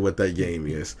exactly what that game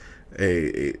is.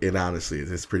 It honestly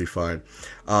is. It's pretty fun.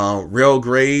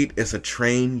 Railgrade is a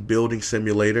train building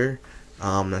simulator.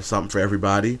 That's something for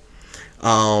everybody.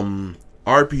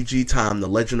 RPG Time, The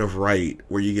Legend of Wright,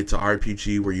 where you get to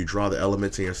RPG where you draw the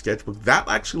elements in your sketchbook. That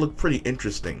actually looked pretty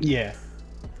interesting. Yeah.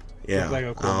 Yeah. Looks like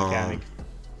a cool mechanic.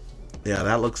 Yeah,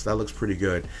 that looks pretty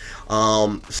good.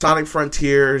 Sonic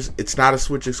Frontiers, it's not a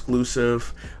Switch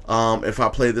exclusive. If I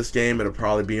play this game, it'll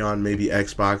probably be on maybe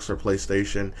Xbox or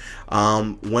PlayStation.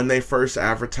 When they first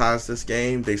advertised this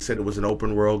game, they said it was an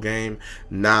open world game.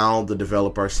 Now the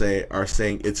developers are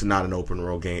saying it's not an open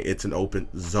world game. It's an open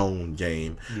zone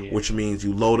game, which means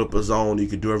you load up a zone, you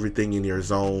can do everything in your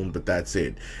zone, but that's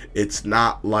it. It's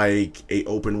not like a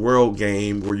open world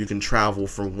game where you can travel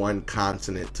from one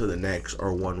continent to the next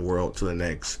or one world to the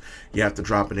next. You have to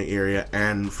drop in an area,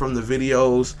 and from the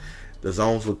videos, the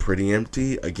zones look pretty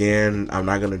empty. Again, I'm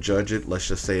not going to judge it. Let's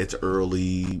just say it's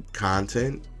early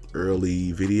content,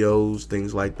 early videos,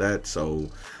 things like that. So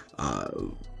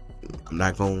I'm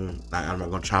not going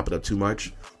to chop it up too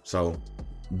much. So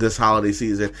this holiday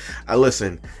season,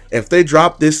 listen, if they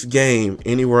drop this game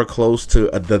anywhere close to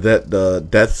the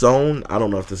death zone, I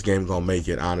don't know if this game going to make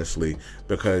it, honestly,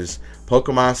 because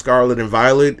Pokemon Scarlet and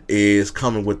Violet is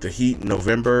coming with the heat in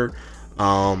November.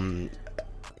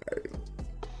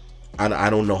 I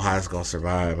don't know how it's gonna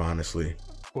survive, honestly.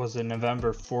 Was it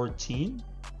November 14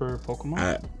 for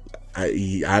Pokemon?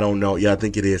 I don't know. Yeah, I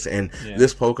think it is. And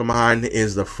this Pokemon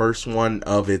is the first one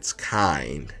of its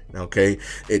kind. Okay,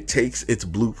 it takes its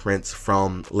blueprints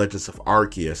from Legends of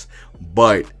Arceus,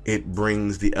 but it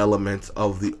brings the elements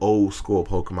of the old school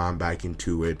Pokemon back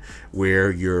into it,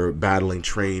 where you're battling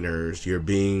trainers, you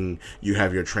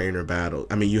have your trainer battle.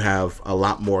 I mean, you have a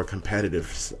lot more competitive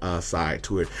side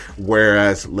to it.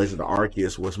 Whereas Legend of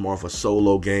Arceus was more of a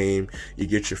solo game. You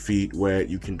get your feet wet,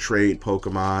 you can trade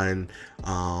Pokemon,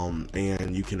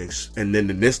 and you can, and then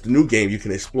in this new game, you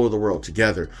can explore the world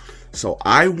together. So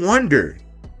I wonder,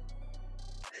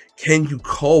 can you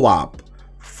co-op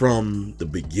from the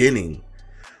beginning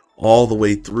all the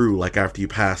way through, like after you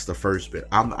pass the first bit?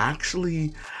 I'm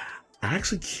actually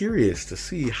curious to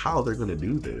see how they're gonna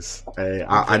do this.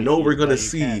 I know we're gonna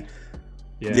see,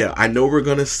 I know we're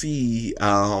gonna see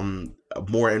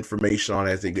more information on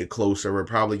it as they get closer. We'll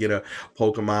probably get a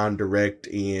Pokemon Direct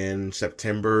in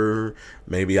September,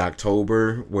 maybe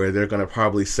October, where they're going to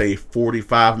probably say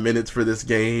 45 minutes for this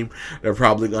game. They're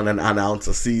probably going to announce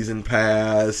a season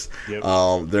pass. Yep.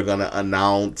 They're going to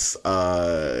announce,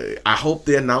 I hope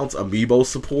they announce Amiibo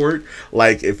support.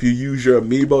 Like, if you use your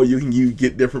Amiibo, you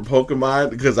get different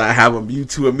Pokemon, because I have a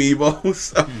Mewtwo Amiibo.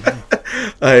 So,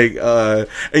 and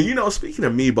speaking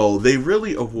of Amiibo, they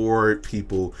really award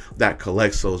people that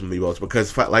collects those Amiibos,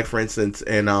 because like, for instance,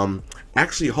 and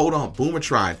actually, hold on,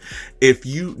 Boomertron,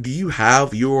 do you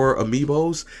have your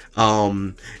Amiibos?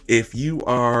 If you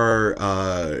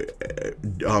are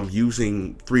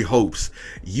using Three Hopes,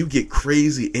 you get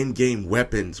crazy in-game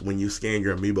weapons when you scan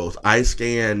your Amiibos. I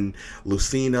scan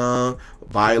Lucina,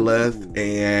 Byleth,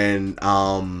 and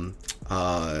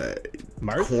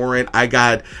Corrin. I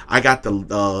got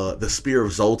the Spear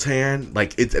of Zoltan,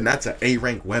 and that's an A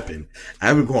rank weapon.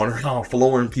 I've been going around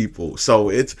flooring people, so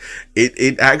it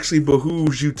actually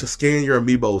behooves you to scan your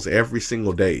Amiibos every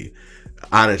single day.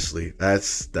 Honestly,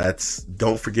 that's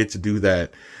don't forget to do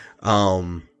that.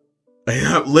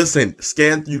 Listen,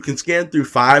 you can scan through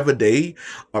 5 a day.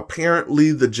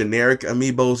 Apparently, the generic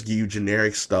Amiibos give you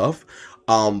generic stuff.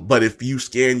 But if you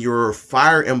scan your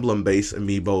Fire Emblem based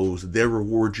Amiibos, they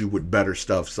reward you with better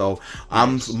stuff. So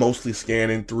I'm mostly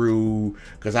scanning through,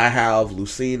 because I have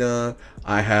Lucina,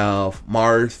 I have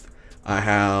Marth, I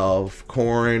have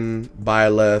Corrin,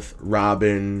 Byleth,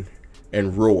 Robin,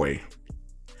 and Roy.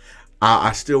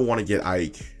 I still want to get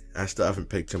Ike. I still haven't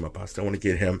picked him up. I still want to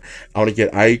get him. I want to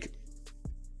get Ike.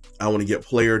 I want to get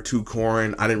Player 2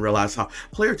 Corrin. I didn't realize how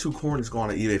Player 2 Corrin is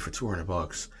going on eBay for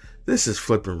 $200. This is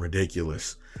flipping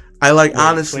ridiculous.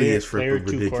 Honestly, it's flipping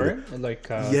ridiculous.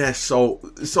 Yes. So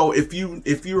if you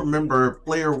remember,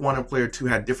 Player 1 and Player 2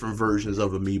 had different versions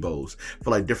of Amiibos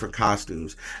for different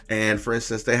costumes. And for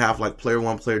instance, they have Player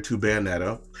 1, Player 2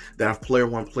 Bayonetta. They have Player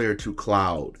 1, Player 2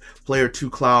 Cloud. Player 2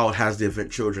 Cloud has the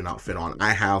Event Children outfit on.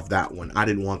 I have that one. I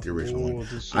didn't want the original one.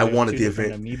 I wanted the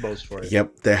Event Amiibos for it.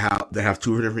 Yep, they have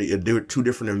two different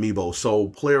Amiibos. So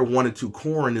Player 1 and 2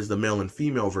 Corrin is the male and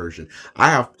female version.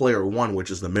 I have Player 1, which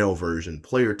is the male version.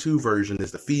 Player 2 version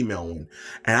is the female one,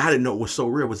 and I didn't know it was so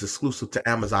rare. It was exclusive to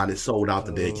Amazon. It sold out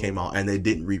the day it came out, and they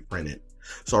didn't reprint it.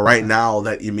 So right now,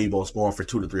 that Amiibo is going for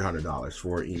 $200 to $300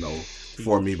 for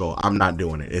Amiibo. I'm not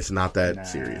doing it. It's not that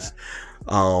serious.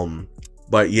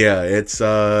 But yeah, it's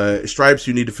Stripes.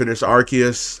 You need to finish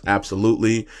Arceus.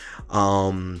 Absolutely.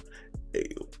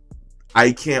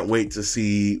 I can't wait to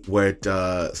see what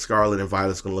Scarlet and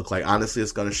Violet's going to look like. Honestly,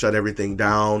 it's going to shut everything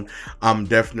down. I'm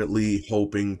definitely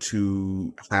hoping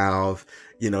to have,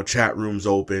 chat rooms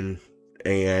open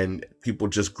and people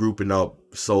just grouping up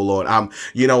solo.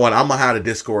 You know what? I'm going to have a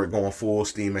Discord going full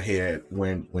steam ahead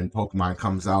when Pokemon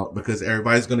comes out, because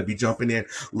everybody's going to be jumping in,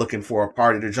 looking for a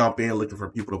party to jump in, looking for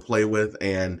people to play with,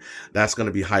 and that's going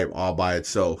to be hype all by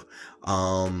itself.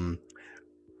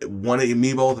 One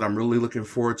Amiibo that I'm really looking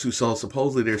forward to. So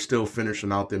supposedly they're still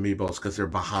finishing out the Amiibos because they're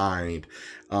behind.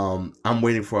 I'm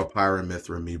waiting for a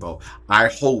Pyramithra Amiibo. I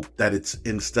hope that it's,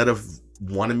 instead of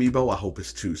one Amiibo, I hope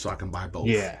it's 2, so I can buy both.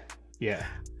 Yeah.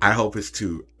 I hope it's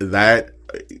 2.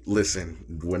 Listen,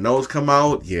 when those come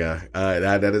out,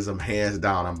 that is them hands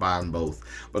down. I'm buying both,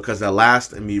 because the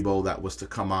last Amiibo that was to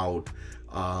come out,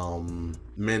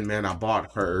 Min, I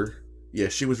bought her. Yeah,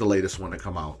 she was the latest one to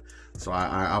come out. So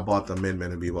I bought the Min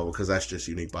Amiibo because that's just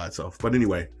unique by itself. But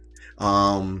anyway,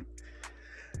 it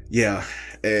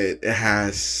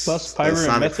has. Plus,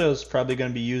 Pyramithra is probably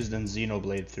going to be used in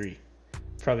Xenoblade 3.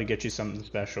 Probably get you something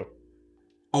special.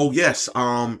 Oh yes,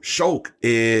 Shulk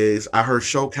is. I heard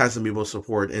Shulk has Amiibo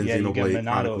support in Xenoblade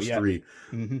Chronicles 3.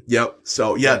 Mm-hmm. Yep.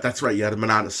 So that's right. The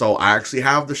Monado. So I actually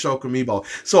have the Shulk Amiibo.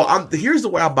 So here's the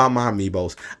way I buy my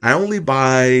Amiibos. I only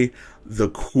buy the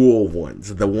cool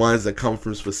ones, the ones that come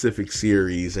from specific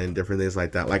series and different things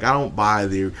like that. I don't buy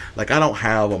I don't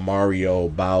have a Mario,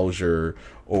 Bowser,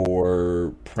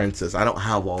 or Princess. I don't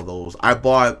have all those. I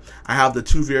have the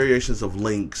 2 variations of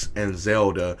Link's and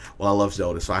Zelda. Well, I love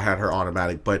Zelda, so I had her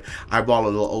automatic. But I bought a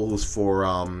little O's for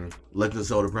Legend of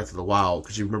Zelda Breath of the Wild,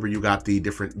 because you remember you got the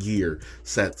different gear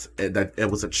sets, and that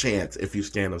it was a chance if you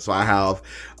scan them. So I have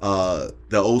the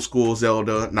old school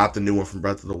Zelda, not the new one from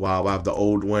Breath of the Wild. I have the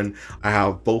old one. I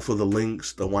have both of the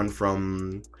Links, the one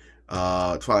from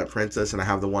Twilight Princess, and I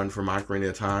have the one from Ocarina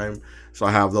of Time. So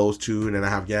I have those 2, and then I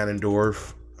have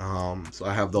Ganondorf. So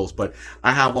I have those, but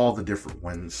I have all the different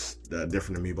ones, the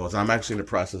different amiibos. I'm actually in the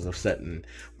process of setting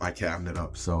my cabinet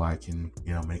up so I can,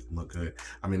 make them look good.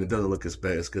 I mean, it doesn't look as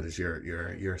good as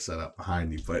your setup behind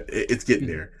me, but it's getting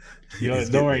there.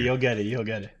 Don't worry, you'll get it. You'll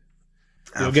get it.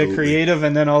 You'll Absolutely. get creative,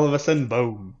 and then all of a sudden,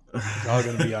 boom, it's all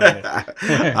gonna be on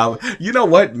it. You know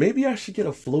what? Maybe I should get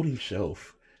a floating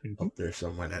shelf up there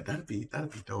somewhere. That'd be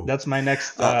dope. That's my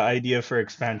next idea for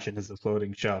expansion, is a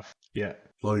floating shelf. Yeah.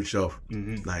 Floating shelf.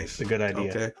 Mm-hmm. Nice. It's a good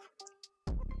idea. Okay.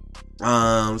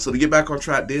 So to get back on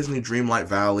track, Disney Dreamlight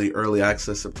Valley, early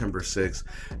access September 6th.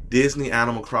 Disney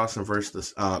Animal Crossing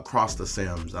versus Cross the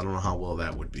Sims. I don't know how well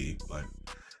that would be, but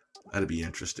that'd be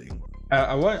interesting.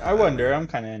 I wonder. I'm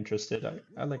kind of interested.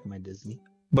 I like my Disney,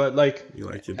 but You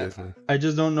like your Disney? I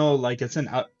just don't know. It's in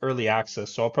early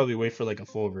access, so I'll probably wait for a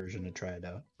full version to try it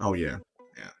out. Oh yeah,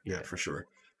 for sure.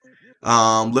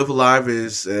 Live Alive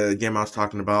is a game I was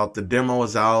talking about. The demo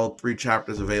is out. 3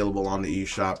 chapters available on the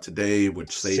eShop today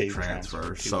with save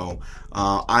transfer. So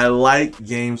I like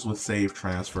games with save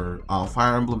transfer.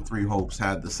 Fire Emblem 3 Hopes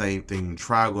had the same thing.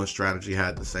 Triangle Strategy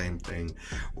had the same thing,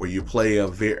 where you play a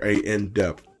very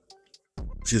in-depth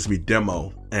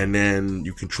demo, and then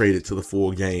you can trade it to the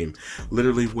full game.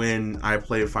 Literally, when I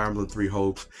played Fire Emblem 3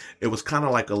 Hopes, it was kind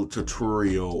of like a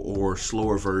tutorial or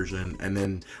slower version, and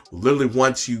then literally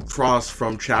once you cross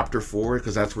from chapter 4,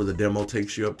 because that's where the demo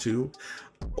takes you up to,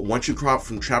 once you cross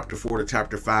from chapter 4 to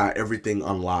chapter 5, everything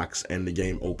unlocks and the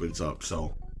game opens up.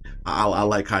 So I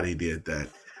like how they did that.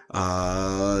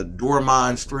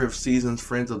 Doraemon Story of Seasons,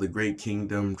 Friends of the Great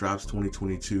Kingdom drops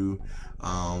 2022.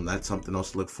 That's something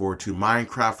else to look forward to.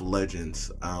 Minecraft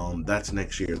Legends, that's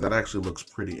next year. That actually looks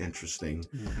pretty interesting.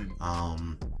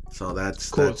 Mm-hmm. So that's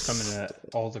cool. That's, it's coming to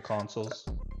all the consoles.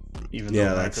 Even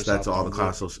yeah, though that's all the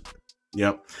consoles.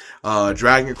 Yep.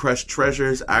 Dragon Quest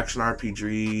Treasures, action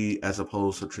RPG as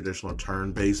opposed to traditional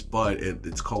turn-based, but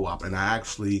it's co-op, and I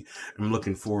actually am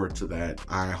looking forward to that.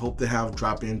 I hope they have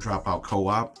drop-in, drop-out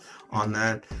co-op on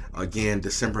that. Again,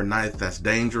 December 9th, that's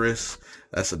dangerous.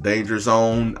 That's a danger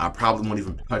zone. I probably won't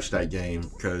even touch that game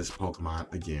because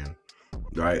Pokemon again.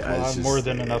 Right? Well, I have more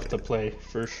than enough to play,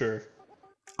 for sure.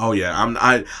 Oh, yeah.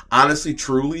 I honestly,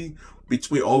 truly...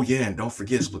 and don't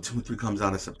forget Splatoon 3 comes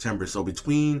out in September. So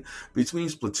between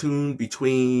Splatoon,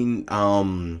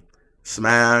 between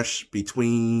Smash,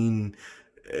 between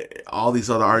all these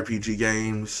other RPG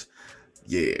games,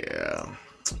 yeah,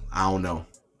 I don't know.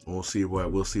 We'll see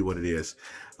what it is.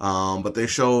 But they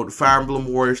showed Fire Emblem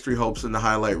Warriors 3 Hopes in the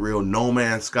highlight reel. No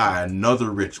Man's Sky,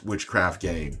 another witchcraft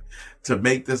game. To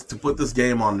put this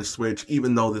game on the Switch,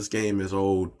 even though this game is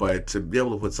old, but to be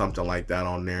able to put something like that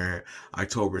on there,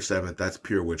 October 7th, that's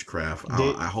pure witchcraft.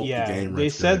 I hope the game. They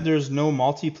said there's no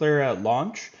multiplayer at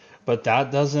launch, but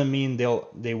that doesn't mean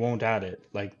they won't add it.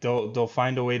 They'll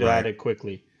find a way to add it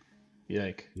quickly.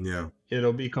 Yeah,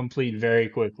 it'll be complete very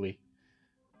quickly.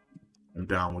 I'm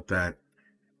down with that.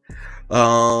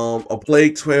 A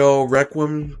Plague Tale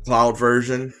Requiem cloud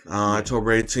version,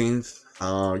 October 18th.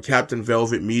 Captain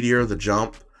Velvet Meteor, The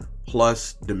Jump,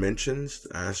 plus Dimensions,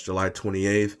 that's July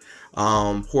 28th.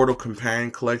 Portal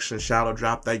Companion Collection Shadow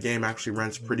Drop, that game actually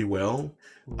runs pretty well.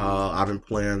 I've been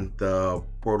playing the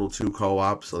Portal 2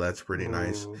 co-op, so that's pretty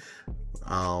nice.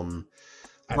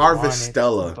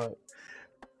 Harvestella. But...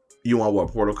 You want what,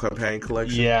 Portal Companion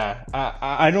Collection? Yeah,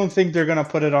 I don't think they're gonna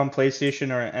put it on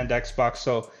PlayStation and Xbox,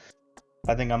 so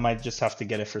I think I might just have to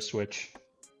get it for Switch.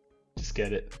 Just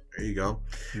get it. There you go.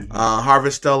 Mm-hmm.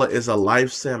 Harvestella is a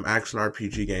life sim action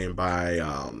RPG game by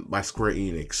Square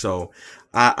Enix. So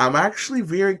I'm actually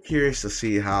very curious to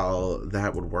see how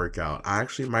that would work out. I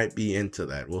actually might be into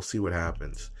that. We'll see what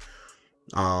happens.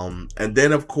 And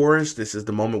then, of course, this is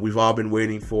the moment we've all been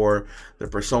waiting for. The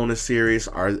Persona series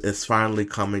is finally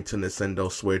coming to Nintendo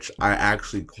Switch. I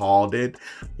actually called it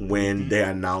when they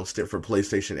announced it for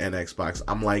PlayStation and Xbox.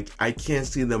 I'm like, I can't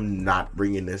see them not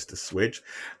bringing this to Switch,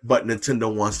 but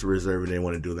Nintendo wants to reserve it. They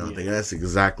want to do that. I think that's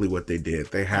exactly what they did.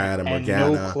 They had a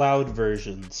Morgana. No cloud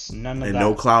versions. None of that.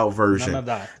 No cloud version. None of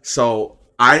that. So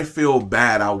I feel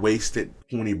bad. I wasted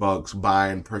 $20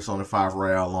 buying Persona 5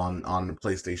 Royal on the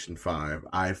PlayStation 5.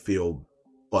 I feel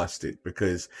busted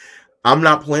because I'm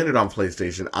not playing it on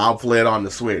PlayStation. I'll play it on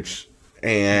the Switch.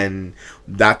 And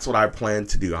that's what I plan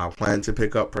to do. I plan to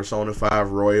pick up Persona 5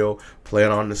 Royal, play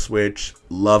it on the Switch,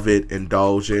 love it,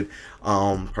 indulge it.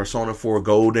 Persona 4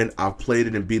 Golden, I've played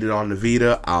it and beat it on the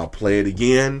Vita. I'll play it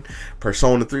again.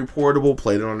 Persona 3 Portable,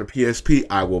 played it on the PSP.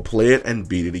 I will play it and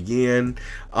beat it again.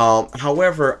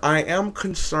 However, I am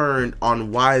concerned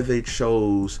on why they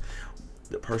chose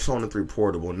the Persona 3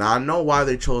 Portable. Now, I know why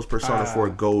they chose Persona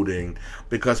 4 Golden,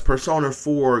 because Persona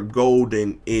 4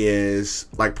 Golden is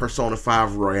like Persona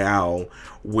 5 Royale,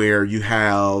 where you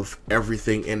have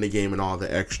everything in the game and all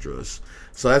the extras.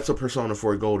 So that's a Persona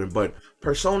 4 Golden. But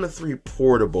Persona 3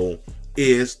 Portable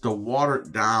is the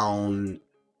watered down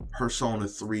Persona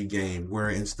 3 game, where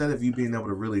instead of you being able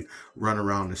to really run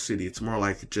around the city, it's more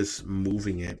like just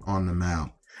moving it on the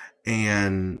map.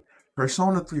 And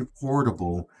Persona 3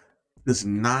 Portable does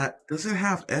it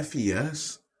have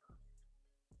FES?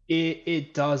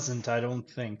 It doesn't, I don't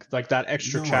think. Like that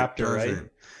extra No, chapter, right?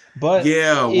 But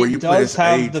yeah, where you play does as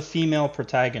have the female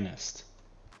protagonist.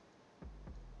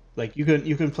 Like you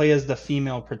can play as the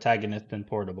female protagonist in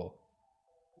Portable.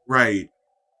 Right.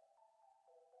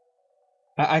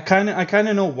 I kind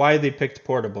of know why they picked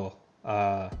Portable.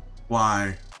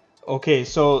 Why? Okay,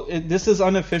 so this is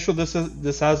unofficial.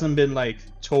 This hasn't been like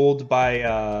told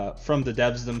by from the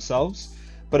devs themselves,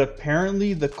 but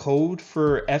apparently the code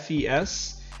for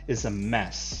FES is a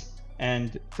mess,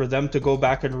 and for them to go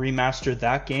back and remaster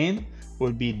that game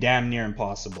would be damn near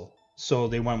impossible. So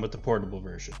they went with the portable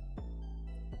version,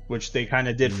 which they kind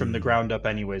of did from the ground up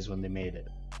anyways when they made it.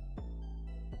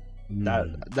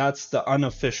 That's the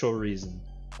unofficial reason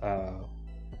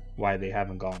why they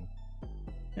haven't gone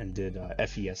and did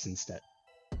FES instead.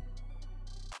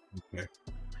 Okay.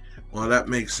 Well, that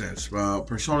makes sense.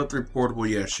 Persona 3 Portable,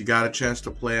 yes, you got a chance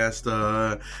to play as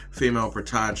the female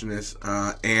protagonist,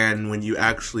 and when you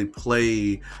actually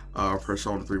play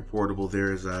Persona 3 Portable,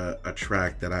 there's a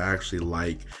track that I actually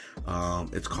like.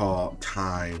 It's called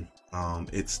Time.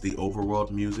 It's the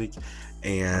overworld music,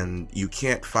 and you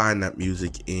can't find that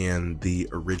music in the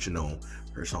original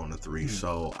Persona 3.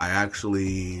 So I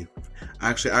actually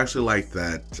like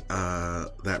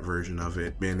that version of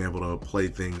it, being able to play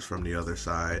things from the other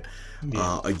side.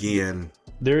 Again,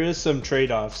 there is some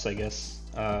trade-offs, I guess.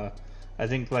 I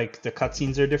think like the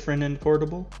cutscenes are different in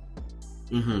Portable.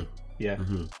 Yeah,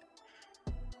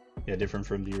 different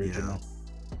from the original.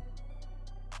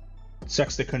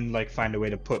 Sucks they couldn't like find a way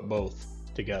to put both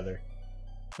together,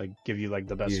 like give you like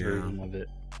the best version of it.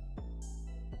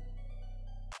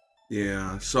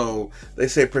 Yeah, so they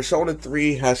say Persona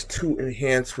 3 has 2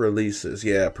 enhanced releases.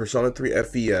 Yeah, Persona 3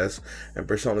 FES and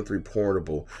Persona 3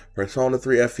 Portable. Persona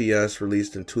 3 FES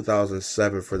released in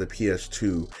 2007 for the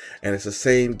PS2, and it's the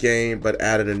same game but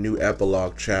added a new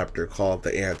epilogue chapter called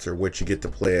The Answer, which you get to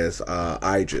play as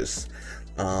Aegis.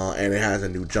 And it has a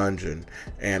new dungeon,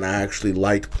 and I actually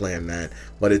liked playing that,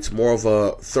 but it's more of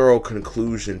a thorough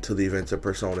conclusion to the events of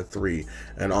Persona 3,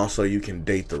 and also you can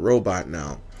date the robot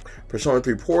now. Persona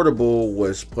 3 Portable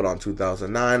was put on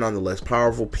 2009 on the less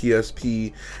powerful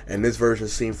PSP, and this version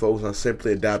seemed focused on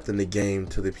simply adapting the game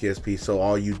to the PSP, so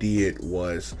all you did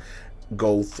was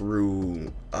go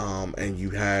through and you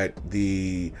had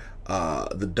the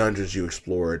dungeons you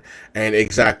explored. And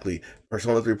exactly,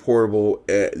 Persona 3 Portable,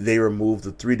 they removed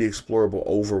the 3D explorable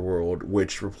overworld,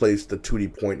 which replaced the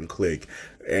 2D point and click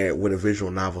with a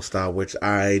visual novel style, which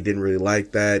I didn't really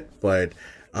like that, but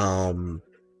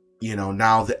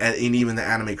now and even the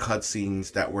anime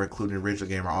cutscenes that were included in the original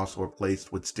game are also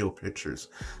replaced with still pictures.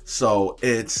 So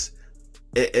it's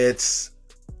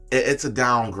a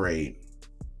downgrade.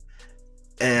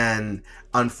 And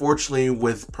unfortunately,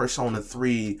 with Persona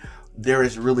 3, there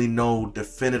is really no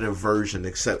definitive version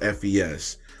except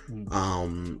FES.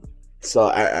 So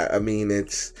I mean,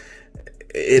 it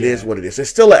is what it is.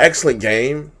 It's still an excellent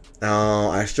game.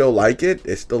 I still like it.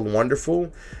 It's still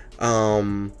wonderful.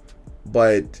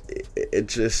 But it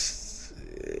just,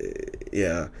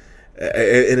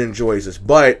 it enjoys us.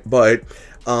 But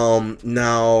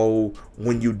now,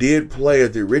 when you did play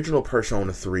the original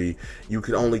Persona 3, you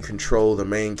could only control the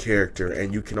main character,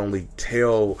 and you can only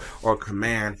tell or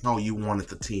command how you wanted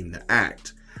the team to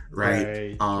act,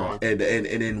 right? And it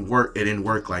didn't work. It didn't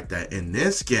work like that in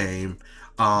this game.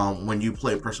 When you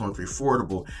play Persona 3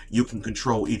 Portable, you can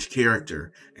control each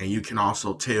character, and you can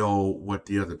also tell what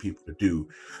the other people do.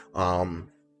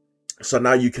 So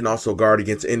now you can also guard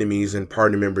against enemies and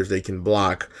party members. They can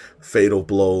block fatal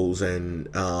blows and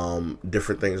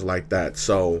different things like that.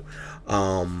 So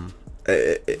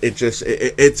it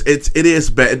is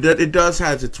better. It does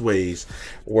have its ways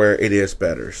where it is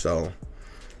better. So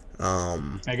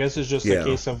I guess it's just a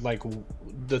case of like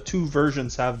the two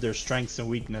versions have their strengths and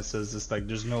weaknesses. It's like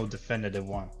there's no definitive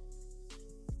one.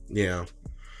 Yeah.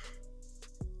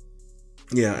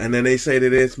 Yeah, and then they say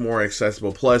that it's more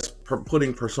accessible. Plus,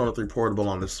 putting Persona 3 Portable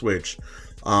on the Switch,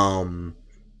 um,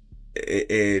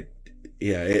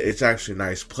 it's actually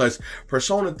nice. Plus,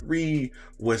 Persona 3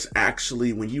 was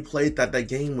actually, when you played that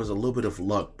game was a little bit of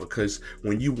luck, because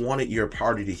when you wanted your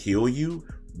party to heal you,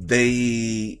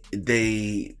 it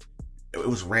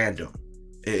was random.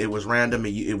 It was random,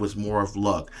 and it was more of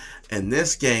luck. In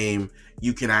this game,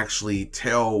 you can actually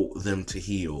tell them to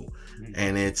heal,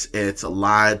 and it's a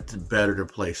lot better to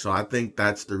play. So I think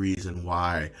that's the reason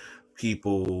why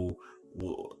people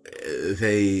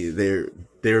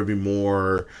they're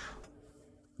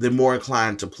more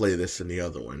inclined to play this than the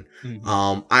other one.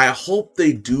 I hope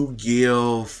they do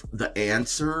give the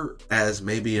answer as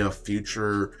maybe a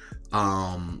future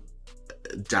download.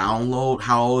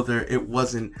 However, it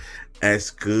wasn't as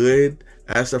good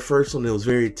as the first one. It was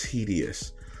very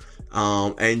tedious.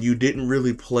 And you didn't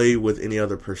really play with any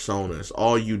other personas.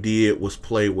 All you did was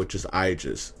play with just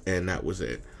Aegis, and that was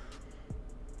it.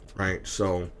 Right?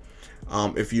 So,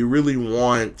 if you really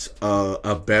want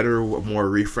a better, more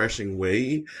refreshing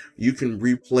way, you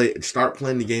can start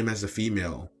playing the game as a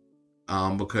female,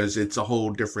 because it's a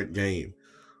whole different game.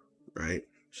 Right?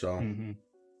 So,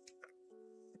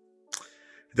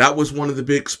 that was one of the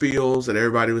big spiels that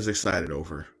everybody was excited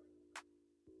over.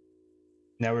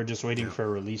 Now we're just waiting for a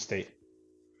release date.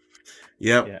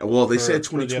 Yep. Yeah. Well, they said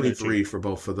 2023 for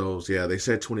both of those. Yeah, they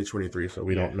said 2023, so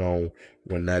we don't know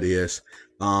when that is.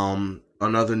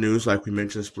 Another news, like we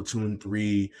mentioned, Splatoon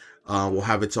 3 will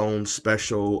have its own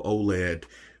special OLED.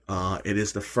 It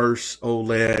is the first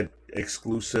OLED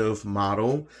exclusive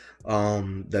model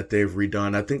that they've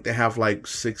redone. I think they have like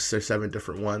 6 or 7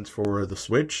 different ones for the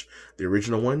Switch, the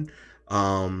original one.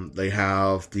 They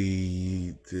have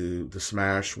the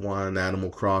Smash one, Animal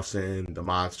Crossing, the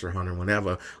Monster Hunter one. They have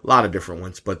a lot of different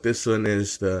ones, but this one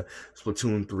is the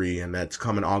Splatoon 3, and that's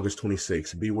coming August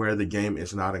 26th. Beware, the game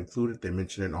is not included. They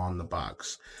mention it on the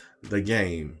box. The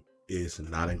game is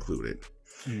not included.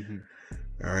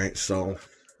 All right, so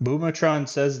Boomatron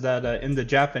says that in the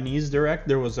Japanese Direct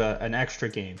there was an extra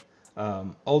game,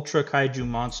 Ultra Kaiju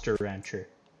Monster Rancher.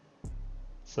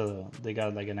 So they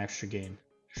got like an extra game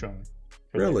shown.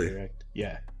 Really? Direct.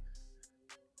 Yeah.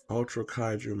 Ultra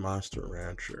Kaiju Monster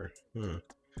Rancher. I'll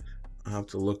have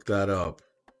to look that up.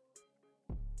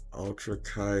 Ultra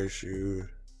Kaiju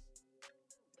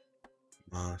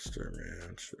Monster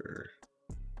Rancher.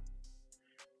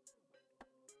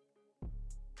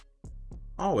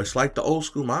 Oh, it's like the old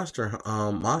school Monster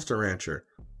Rancher.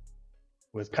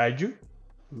 With Kaiju?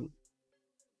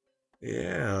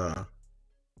 Yeah.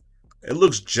 It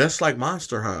looks just like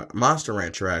Monster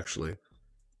Rancher, actually.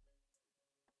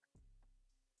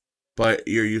 But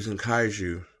you're using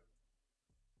Kaiju.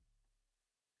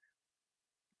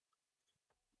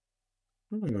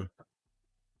 And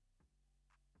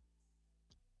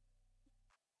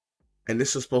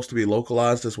this is supposed to be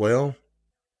localized as well?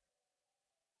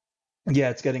 Yeah,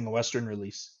 it's getting a Western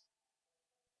release.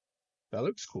 That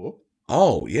looks cool.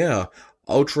 Oh, yeah.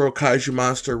 Ultra Kaiju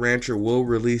Monster Rancher will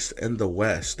release in the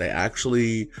West. They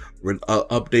actually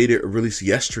updated release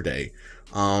yesterday.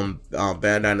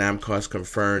 Bandai Namco has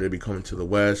confirmed it'll be coming to the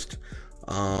West.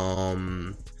 We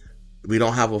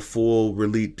don't have a full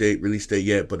release date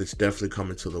yet, but it's definitely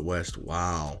coming to the West.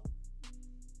 Wow.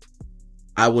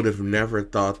 I would have never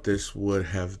thought this would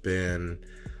have been.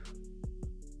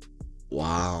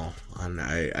 Wow.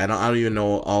 I don't even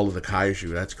know all of the kaiju.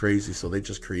 That's crazy. So they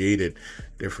just created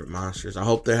different monsters. I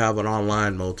hope they have an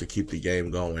online mode to keep the game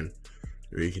going,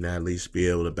 where you can at least be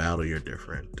able to battle your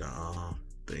different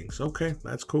things. Okay,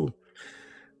 that's cool.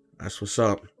 That's what's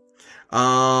up.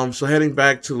 So heading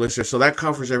back to listeners. So that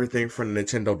covers everything from the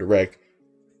Nintendo Direct.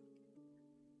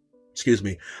 Excuse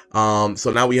me.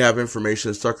 So now we have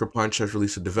information. Sucker Punch has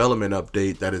released a development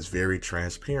update that is very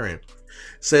transparent.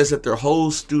 Says that their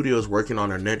whole studio is working on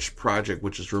their next project,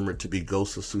 which is rumored to be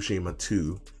Ghost of Tsushima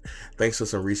 2, thanks to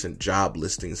some recent job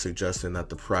listings suggesting that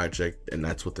the project, and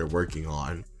that's what they're working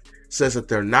on. Says that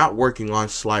they're not working on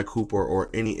Sly Cooper or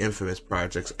any Infamous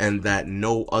projects, and that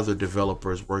no other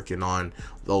developer is working on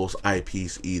those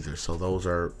IPs either. So those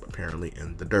are apparently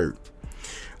in the dirt.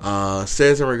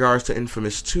 Says in regards to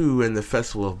Infamous 2 and the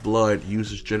Festival of Blood,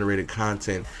 users generated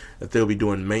content that they'll be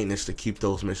doing maintenance to keep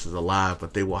those missions alive,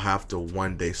 but they will have to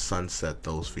one day sunset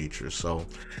those features. So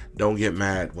don't get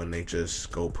mad when they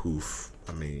just go poof.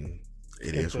 I mean,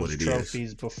 it is what it is.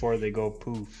 Trophies before they go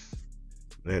poof.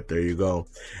 There you go.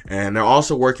 And they're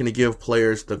also working to give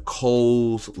players the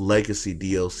Cole's Legacy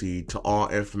DLC to all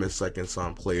Infamous Second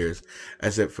Son players,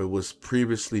 as if it was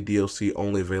previously DLC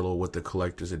only available with the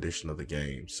collector's edition of the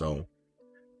game. So,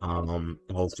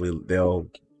 hopefully they'll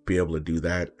be able to do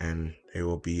that, and they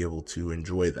will be able to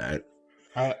enjoy that.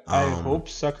 I hope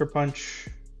Sucker Punch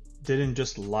didn't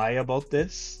just lie about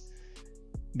this,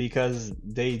 because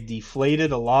they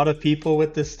deflated a lot of people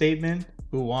with this statement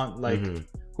who want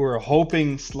who are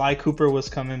hoping Sly Cooper was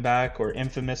coming back or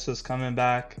Infamous was coming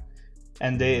back,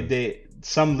 and they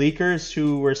some leakers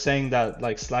who were saying that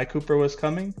like Sly Cooper was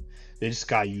coming, they just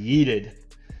got yeeted.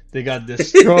 They got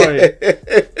destroyed.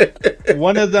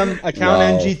 One of them,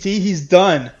 Account NGT, he's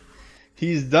done.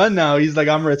 He's done now. He's like,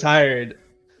 I'm retired.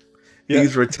 Yeah.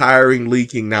 He's retiring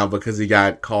leaking now because he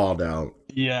got called out.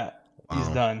 Yeah, he's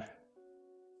done.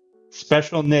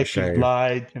 Special Nick, you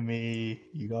lied to me.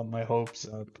 You got my hopes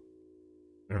up.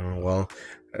 Well,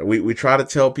 we try to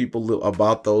tell people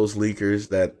about those leakers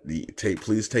that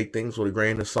please take things with a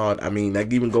grain of salt. I mean,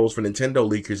 that even goes for Nintendo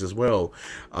leakers as well.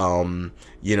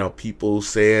 People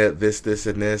said this,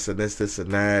 and this, and this,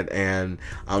 and that, and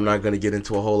I'm not going to get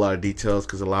into a whole lot of details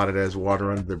because a lot of that is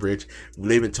water under the bridge.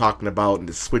 They've been talking about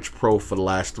the Switch Pro for the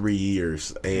last 3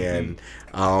 years, and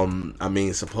I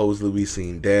mean, supposedly we've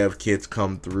seen dev kits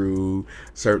come through,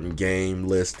 certain game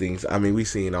listings. I mean, we've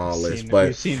seen all this, but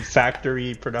we've seen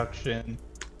factory production.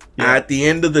 Yeah. At the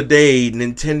end of the day,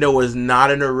 Nintendo is not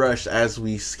in a rush, as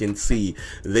we can see.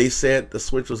 They said the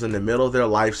Switch was in the middle of their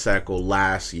life cycle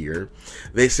last year.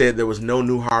 They said there was no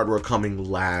new hardware coming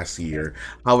last year.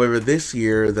 However, this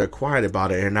year they're quiet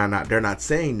about it, and they're not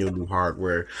saying new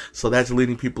hardware. So that's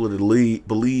leading people to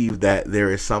believe that there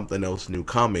is something else new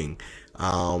coming.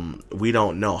 We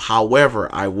don't know. However,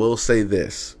 I will say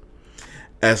this.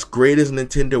 As great as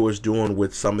Nintendo is doing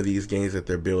with some of these games that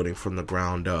they're building from the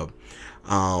ground up,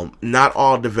 not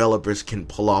all developers can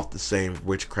pull off the same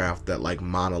witchcraft that like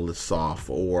Monolith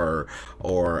Soft or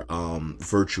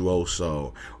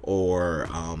Virtuoso or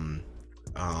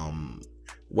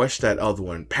what's that other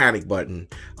one? Panic Button.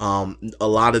 A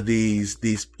lot of these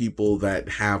people that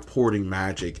have porting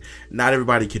magic, not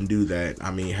everybody can do that.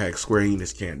 I mean, heck, Square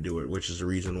Enix can't do it, which is the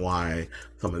reason why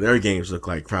some of their games look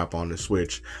like crap on the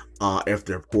Switch if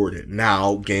they're ported.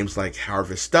 Now, games like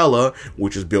Harvestella,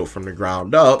 which is built from the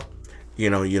ground up,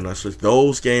 so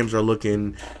those games are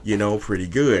looking, pretty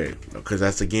good, because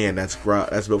that's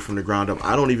built from the ground up.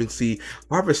 I don't even see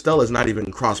Harvestella is not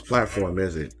even cross-platform,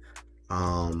 is it?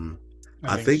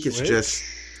 I think it's just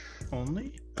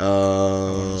only.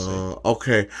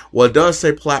 Okay. Well, it does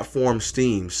say platform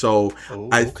Steam, so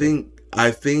I think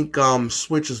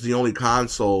Switch is the only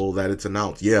console that it's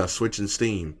announced. Yeah, Switch and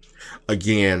Steam.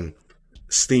 Again,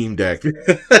 Steam Deck.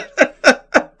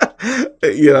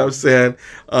 You know what I'm saying?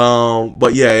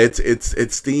 But yeah,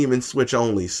 it's Steam and Switch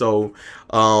only. So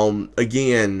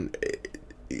again,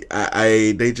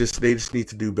 they just need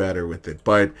to do better with it.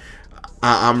 But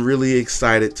I'm really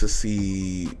excited to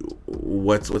see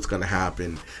what's going to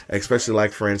happen, especially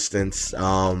like, for instance,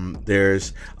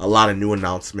 there's a lot of new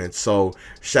announcements. So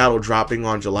Shadow dropping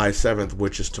on July 7th,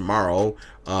 which is tomorrow.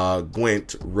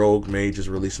 Gwent Rogue Mage is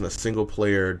releasing a single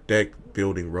player deck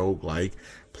building roguelike.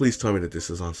 Please tell me that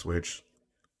this is on Switch.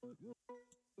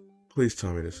 Please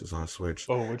tell me this is on Switch.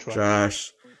 Oh, which one?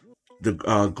 Josh, the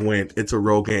Gwent. It's a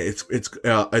rogue game.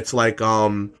 It's like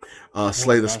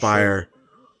Slay the Spire. Sure.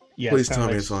 Yeah, please tell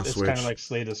me it's on Switch. It's kind of like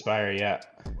Slay the Spire, yeah.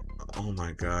 Oh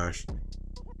my gosh.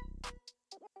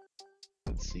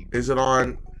 Let's see. Is it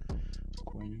on?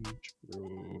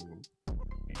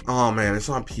 Oh man, it's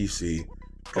on PC.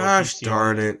 Gosh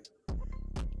darn it.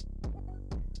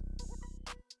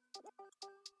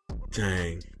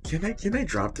 Dang. Can they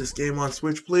drop this game on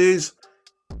Switch, please?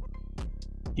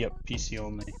 Yep, PC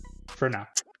only. For now.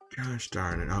 Gosh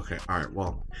darn it. Okay, alright,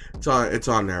 well, it's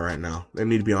on there right now. They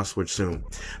need to be on Switch soon.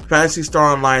 Phantasy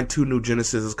Star Online 2 New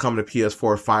Genesis is coming to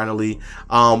PS4 finally.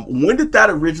 When did that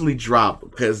originally drop?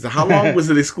 Because how long was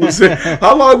it exclusive?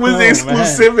 How long was the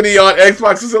exclusivity on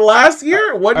Xbox? Was it last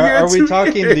year? 1 year? Are we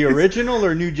talking the original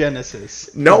or New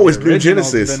Genesis? No, it's New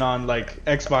Genesis. It's been on like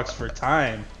Xbox for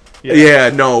time. Yeah,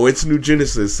 no, it's New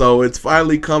Genesis. So it's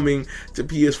finally coming to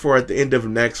PS4 at the end of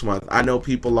next month. I know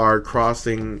people are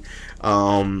crossing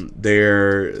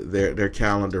their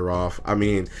calendar off. I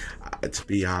mean, to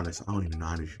be honest, I don't even know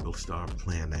how people start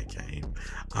playing that game.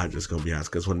 I'm just gonna be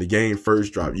honest, because when the game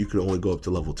first dropped, you could only go up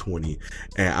to level 20,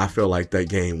 and I felt like that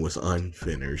game was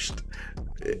unfinished.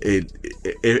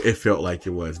 It felt like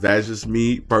it was. That's just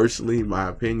me personally, my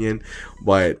opinion.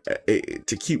 But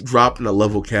to keep dropping a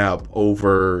level cap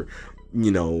over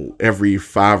every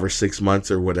 5 or 6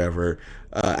 months or whatever.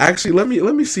 Actually, let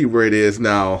me see where it is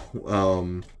now.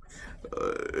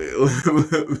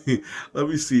 Let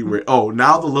me see where. Oh,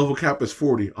 now the level cap is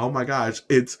 40. Oh my gosh,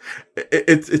 it's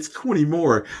 20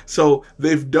 more. So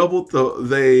they've doubled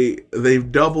the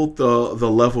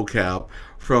level cap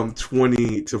from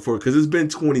 20 to 40 because it's been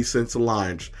 20 since the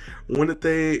launch. When did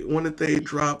they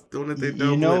drop? When did they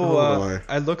double it? Hold on.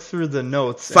 I looked through the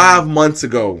notes. 5 months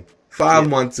ago. 5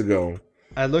 months ago.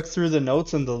 I looked through the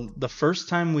notes, and the first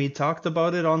time we talked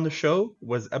about it on the show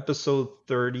was episode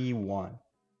 31.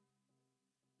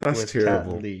 That's with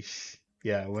terrible. Cat Leash.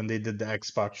 Yeah, when they did the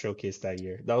Xbox showcase that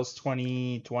year. That was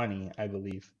 2020, I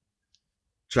believe.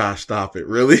 Josh, stop it.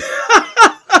 Really?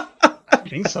 I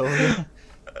think so. Yeah.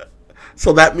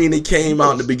 So that means it came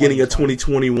out in the beginning of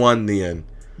 2021 then.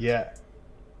 Yeah.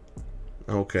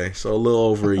 Okay, so a little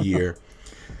over a year.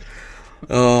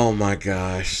 Oh my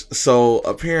gosh. So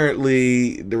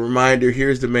apparently the reminder,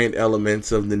 here's the main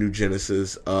elements of the new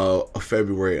Genesis a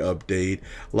February update.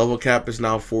 Level cap is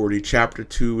now 40. Chapter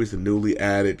 2 is the newly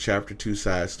added Chapter 2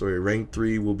 side story. Rank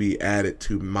 3 will be added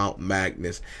to Mount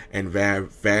Magnus and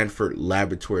Vanford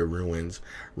Laboratory Ruins.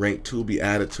 Rank 2 will be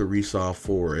added to Resaw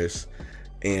Forest.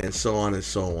 And so on and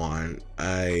so on.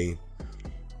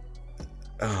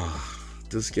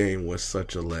 This game was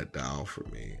such a letdown for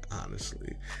me,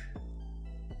 honestly.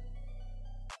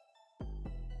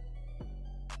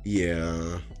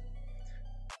 Yeah,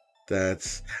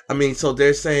 so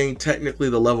they're saying technically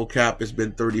the level cap has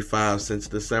been 35 since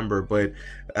December, but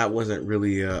that wasn't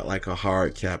really like a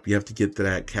hard cap. You have to get to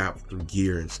that cap through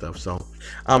gear and stuff, so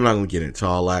I'm not going to get into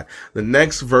all that. The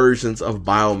next versions of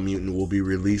Biomutant will be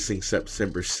releasing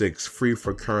September 6th, free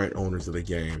for current owners of the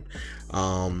game.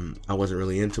 I wasn't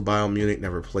really into Biomutant,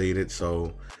 never played it,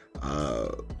 so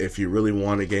if you really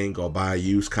want a game, go buy a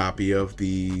used copy of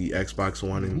the Xbox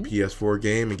One and PS4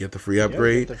 game and get the free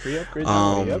upgrade.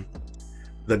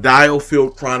 The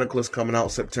Diofield Chronicle is coming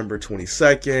out September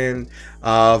 22nd.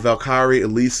 Valkyrie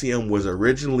Elysium was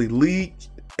originally leaked,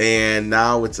 and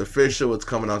now it's official. It's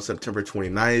coming out September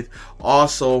 29th.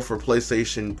 Also, for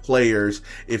PlayStation players,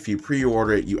 if you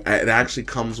pre-order it, it actually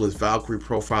comes with Valkyrie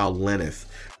Profile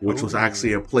Lenneth, which was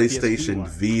actually a PlayStation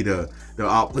Vita, the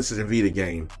PlayStation Vita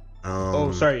game.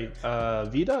 Vita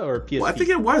or PSP? Well, I think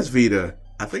it was Vita.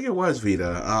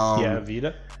 Yeah,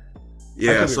 Vita.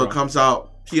 Yeah, so it comes out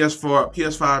PS4,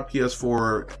 PS5,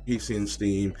 PS4, PC, and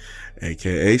Steam,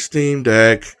 aka Steam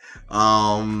Deck.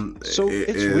 So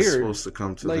it's weird. Supposed to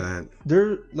come to that.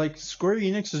 They're like Square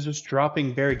Enix is just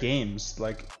dropping their games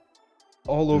like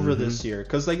all over this year.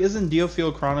 Because isn't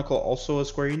Diofield Chronicle also a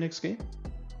Square Enix game?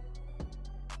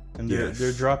 And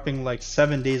they're dropping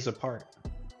 7 days apart.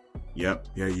 Yep.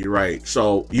 Yeah, you're right.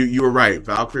 So you were right.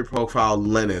 Valkyrie Profile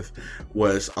Lenneth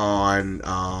was on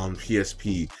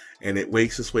PSP, and it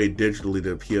makes its way digitally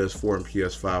to PS4 and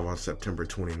PS5 on September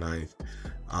 29th.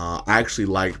 I actually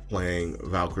liked playing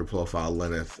Valkyrie Profile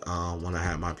Lenneth when I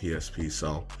had my PSP.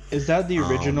 So is that the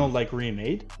original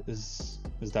remade? Is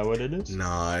that what it is?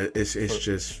 No, it's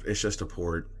just a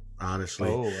port. Honestly,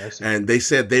 I see. And they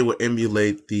said they would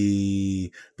emulate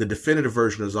the definitive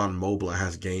version is on mobile and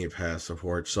has Game Pass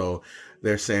support. So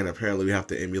they're saying apparently we have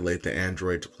to emulate the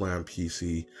Android to play on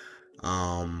PC.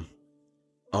 Oh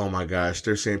my gosh,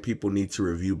 they're saying people need to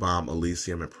review bomb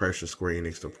Elysium and pressure Square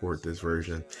Enix to port this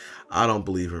version. I don't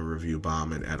believe in review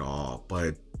bombing at all,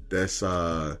 but that's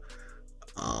they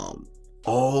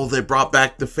brought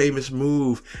back the famous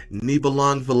move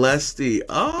Nibelung Valesti.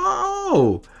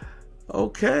 Oh.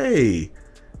 Okay,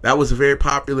 that was a very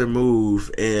popular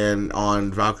move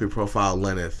on Valkyrie Profile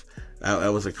Lenneth.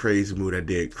 That was a crazy move that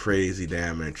did crazy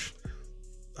damage.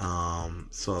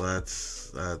 So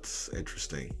that's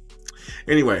interesting.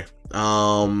 Anyway,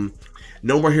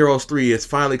 No More Heroes 3 is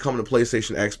finally coming to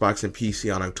PlayStation, Xbox, and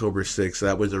PC on October 6th.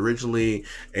 That was originally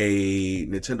a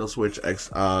Nintendo Switch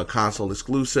console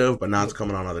exclusive, but now it's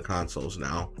coming on other consoles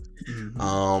now.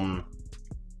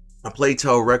 A Plague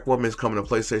Tale Requiem is coming to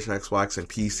PlayStation, Xbox, and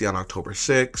PC on October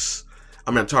 6th.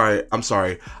 I'm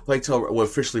sorry. Plague Tale will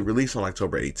officially release on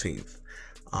October 18th.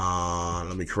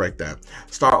 Let me correct that.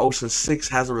 Star Ocean 6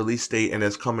 has a release date and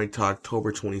is coming to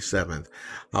October 27th.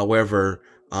 However,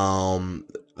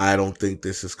 I don't think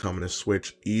this is coming to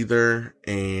Switch either,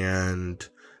 and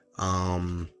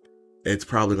it's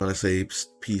probably going to say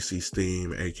PC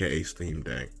Steam, aka Steam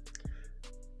Deck.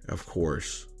 Of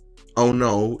course. Oh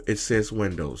no, it says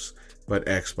Windows, but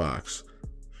Xbox.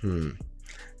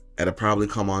 It'll probably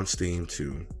come on Steam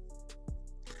too.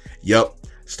 Yep.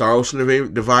 Star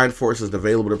Ocean Divine Force is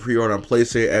available to pre-order on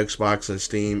PlayStation, Xbox, and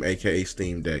Steam, aka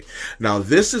Steam Deck. Now,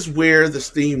 this is where the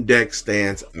Steam Deck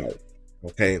stands out.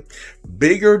 Okay,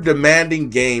 bigger, demanding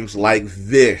games like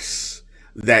this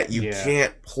that you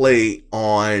can't play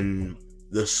on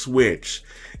the Switch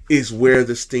is where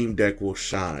the Steam Deck will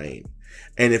shine.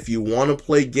 And if you want to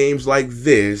play games like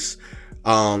this,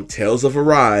 Tales of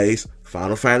Arise,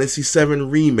 Final Fantasy VII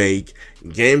Remake,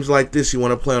 games like this you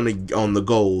want to play on the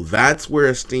go, that's where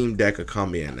a Steam Deck will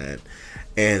come in at.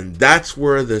 And that's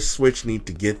where the Switch need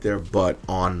to get their butt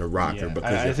on the rocker.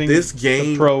 Because I think this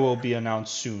game, the Pro will be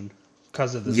announced soon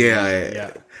because of this.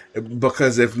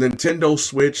 Because if Nintendo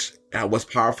Switch was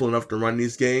powerful enough to run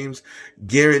these games,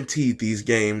 guaranteed these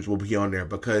games will be on there.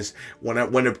 Because when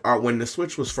the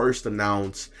Switch was first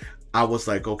announced, I was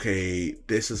like, okay,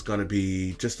 this is going to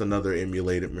be just another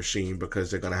emulated machine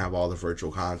because they're going to have all the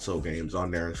virtual console games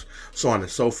on there, so on and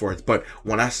so forth. But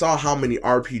when I saw how many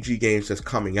RPG games that's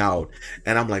coming out,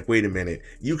 and I'm like, wait a minute,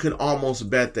 you can almost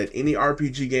bet that any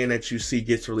RPG game that you see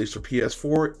gets released for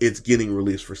PS4, it's getting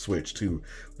released for Switch too,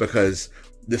 because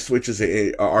the Switch is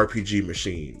a RPG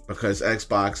machine. Because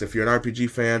Xbox, if you're an RPG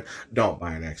fan, don't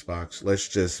buy an Xbox. Let's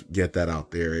just get that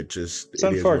out there. It is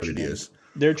what it is.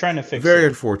 They're trying to fix Very it.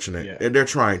 Unfortunate. Yeah. They're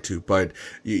trying to, but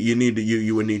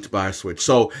you would need to buy a Switch.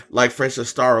 So, like for instance,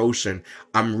 Star Ocean,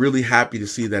 I'm really happy to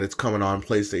see that it's coming on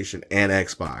PlayStation and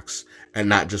Xbox, and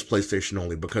not just PlayStation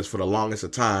only. Because for the longest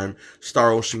of time,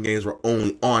 Star Ocean games were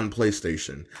only on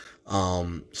PlayStation.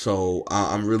 So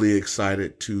I'm really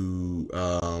excited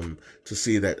to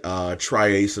see that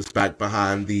Tri-Ace is back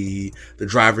behind the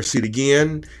driver's seat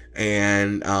again,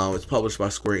 and it's published by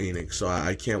Square Enix. So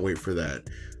I can't wait for that.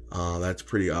 That's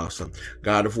pretty awesome.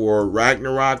 God of War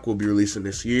Ragnarok will be releasing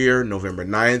this year, November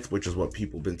 9th, which is what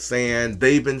people been saying.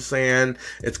 They've been saying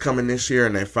it's coming this year,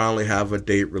 and they finally have a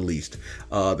date released.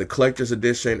 The Collector's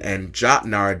Edition and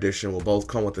Jotnar Edition will both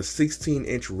come with a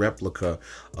 16-inch replica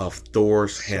of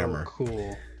Thor's hammer.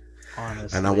 Cool,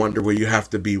 honestly. And I wonder will you have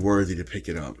to be worthy to pick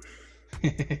it up.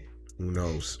 Who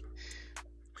knows?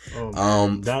 Oh,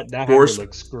 man. That hammer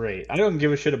looks great. I don't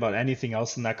give a shit about anything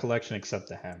else in that collection except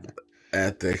the hammer.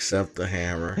 Except the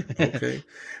hammer. Okay.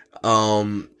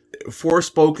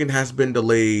 Forspoken has been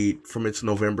delayed from its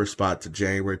November spot to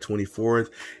January 24th,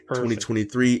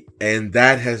 2023. And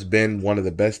that has been one of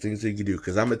the best things you can do.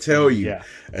 Because I'm going to tell you,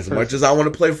 much as I want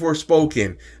to play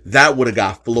Forspoken, that would have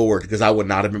got floored because I would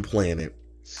not have been playing it.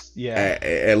 Yeah.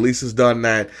 At least it's done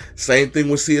that. Same thing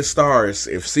with Sea of Stars.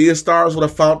 If Sea of Stars would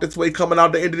have found its way coming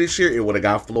out the end of this year, it would have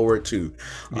got floored too.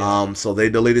 Yeah. So they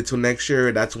delayed it till next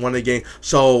year. That's one of the games.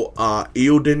 So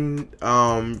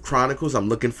Eiyuden Chronicles, I'm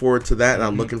looking forward to that. And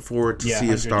I'm looking forward to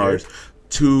Sea of Stars.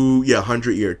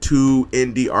 100 Year, 2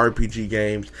 indie RPG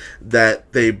games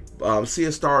that they Sea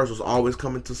of Stars was always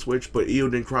coming to Switch, but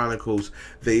Eiyuden Chronicles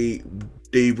they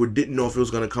didn't know if it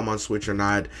was going to come on Switch or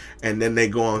not, and then they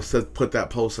go on to put that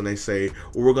post and they say,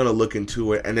 well, we're going to look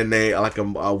into it, and then they like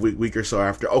a week or so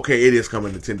after, okay, it is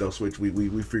coming to Nintendo Switch,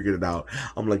 we figured it out.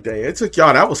 I'm like, dang, it took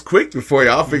y'all, that was quick before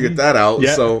y'all figured that out.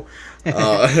 So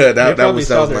that was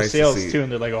saw their nice sales to see too,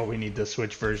 and they're like, oh, we need the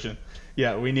Switch version.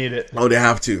 Yeah, we need it. Oh, they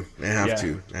have to.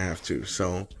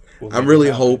 So I'm really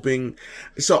hoping.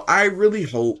 So I really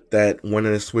hope that when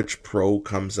a Switch Pro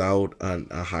comes out, on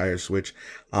a higher Switch,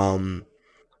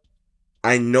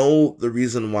 I know the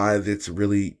reason why it's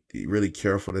really, really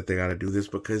careful that they got to do this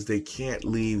because they can't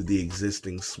leave the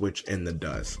existing Switch in the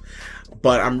dust.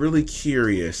 But I'm really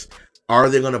curious, are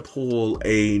they going to pull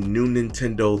a new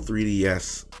Nintendo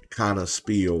 3DS kind of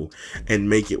spiel and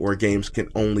make it where games can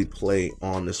only play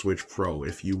on the Switch Pro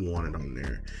if you want it on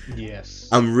there? Yes.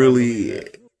 I'm really,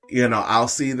 I'll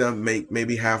see them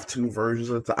maybe have 2 versions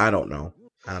of it. I don't know.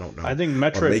 I think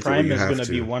Metroid Prime is going to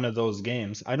be one of those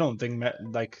games. I don't think,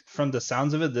 from the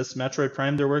sounds of it, this Metroid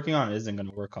Prime they're working on isn't going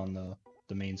to work on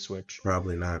the main Switch.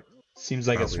 Probably not. Seems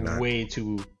like it's way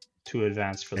too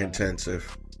advanced for that.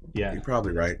 Intensive. Yeah. You're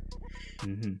probably right.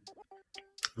 Mm-hmm.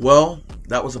 Well,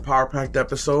 that was a power-packed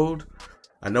episode.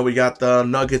 I know we got the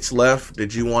nuggets left.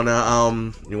 Did you want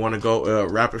to go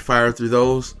rapid fire through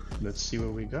those? Let's see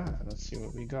what we got.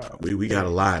 We got a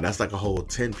lot. That's like a whole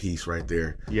 10-piece right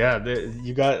there. Yeah,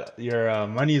 you got your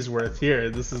money's worth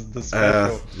here. This is the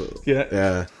special.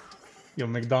 Yeah. Yo,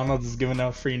 McDonald's is giving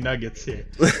out free nuggets here.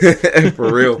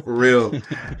 For real.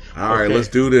 All right, let's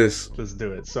do this. Let's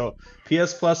do it. So,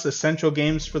 PS Plus essential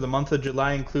games for the month of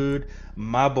July include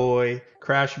My Boy,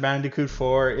 Crash Bandicoot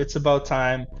 4, It's About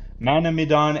Time,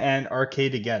 Manamidon, and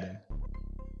Arcadegeddon.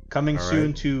 Coming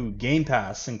soon to Game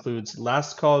Pass includes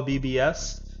Last Call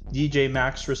BBS, DJ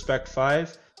Max Respect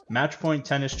 5, Matchpoint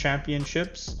Tennis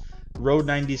Championships, Road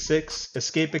 96,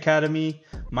 Escape Academy,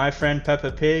 My Friend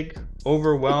Peppa Pig,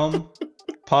 Overwhelm,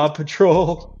 Paw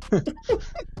Patrol,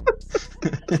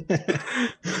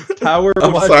 Power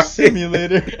I'm Watch sorry.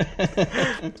 Simulator.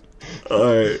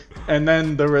 All right. And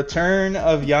then the return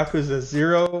of Yakuza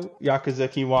 0, Yakuza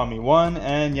Kiwami 1,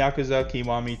 and Yakuza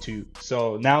Kiwami 2.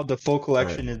 So now the full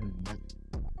collection is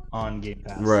on Game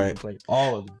Pass. You Right. can play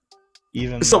all of them.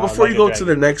 Even So before Like you a go to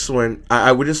the Dragon. next one,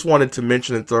 I would just wanted to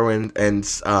mention and throw in, and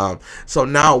so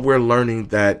now we're learning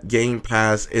that Game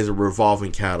Pass is a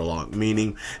revolving catalog,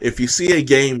 meaning if you see a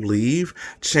game leave,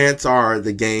 chance are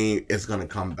the game is going to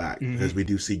come back because we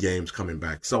do see games coming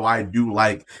back. So I do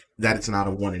like that it's not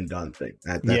a one and done thing.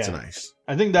 That's Yeah. nice.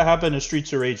 I think that happened to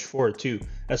Streets of Rage 4 too.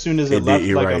 As soon as It it did, left,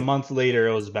 you're like a right. month later,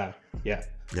 it was back. Yeah.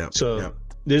 Yep. So yep.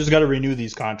 they just got to renew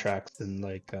these contracts and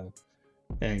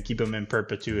and keep them in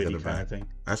perpetuity Get it kind back. of thing.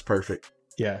 That's perfect.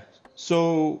 Yeah.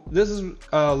 So this is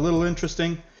a little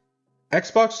interesting.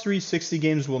 Xbox 360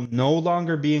 games will no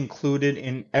longer be included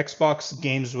in Xbox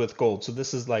Games with Gold. So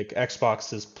this is like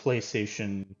Xbox's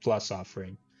PlayStation Plus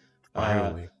offering.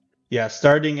 Finally. Yeah,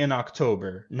 starting in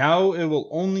October. Now it will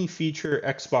only feature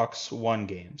Xbox One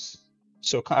games.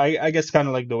 So I guess kind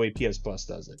of like the way PS Plus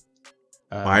does it.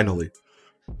 Finally.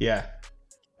 Yeah.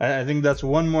 I think that's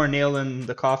one more nail in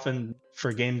the coffin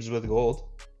for Games with Gold.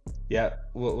 Yeah,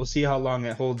 we'll see how long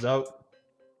it holds out.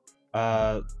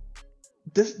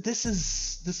 This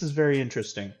is very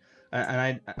interesting,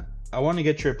 and I want to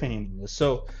get your opinion on this.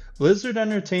 So, Blizzard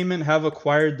Entertainment have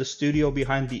acquired the studio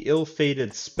behind the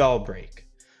ill-fated Spellbreak.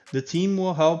 The team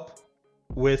will help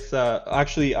with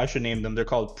actually I should name them. They're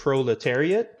called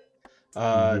Proletariat.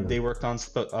 They worked on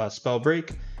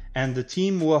Spellbreak, and the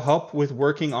team will help with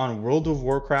working on World of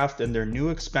Warcraft and their new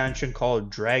expansion called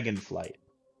Dragonflight.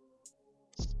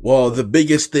 Well, the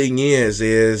biggest thing is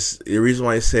the reason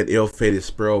why I said ill-fated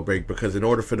Spellbreak, because in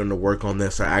order for them to work on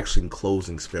this, they're actually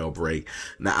closing Spellbreak.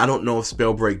 Now, I don't know if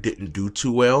Spellbreak didn't do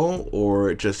too well, or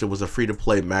it was a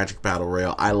free-to-play Magic Battle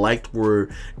Royale. I liked where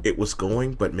it was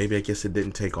going, but maybe I guess it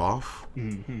didn't take off.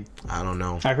 Mm-hmm. I don't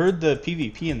know. I heard the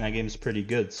PvP in that game is pretty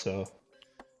good, so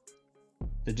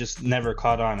it just never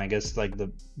caught on. I guess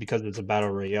because it's a battle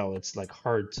royale, it's like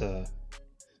hard to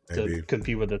Maybe.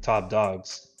 compete with the top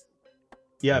dogs.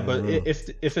 Yeah, but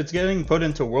if it's getting put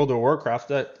into World of Warcraft,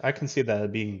 that I can see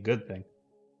that being a good thing.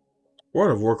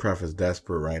 World of Warcraft is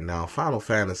desperate right now. Final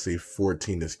Fantasy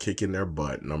 14 is kicking their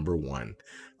butt, number one.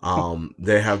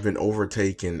 They have been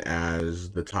overtaken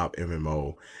as the top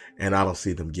MMO, and I don't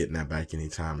see them getting that back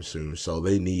anytime soon. So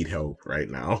they need help right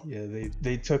now. Yeah,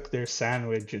 they took their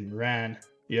sandwich and ran.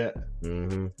 Yeah,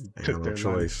 They Took have no their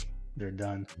choice. they're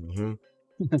done.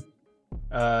 Mm-hmm.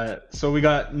 So we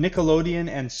got Nickelodeon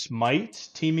and Smite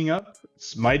teaming up.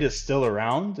 Smite is still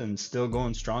around and still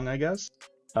going strong, I guess.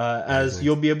 As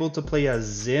you'll be able to play as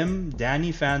Zim,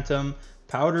 Danny Phantom,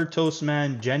 Powder Toast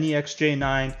Man, Jenny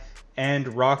XJ9, and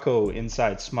Rocco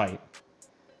inside Smite.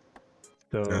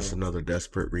 So That's another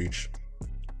desperate reach.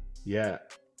 yeah,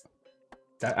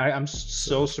 I'm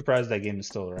so surprised that game is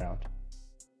still around.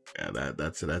 Yeah,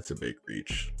 that's a big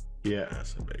reach. Yeah.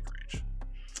 That's a big reach.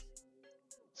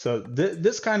 So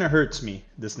this kind of hurts me,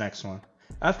 this next one.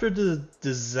 After the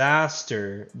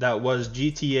disaster that was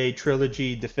GTA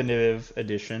Trilogy Definitive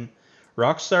Edition,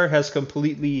 Rockstar has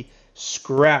completely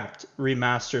scrapped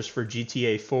remasters for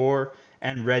GTA 4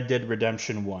 and Red Dead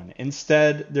Redemption 1.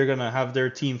 Instead, they're going to have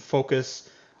their team focus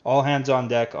all hands on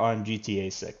deck on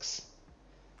GTA 6.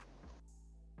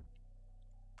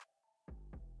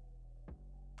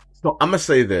 So I'm going to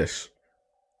say this.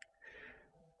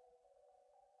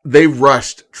 They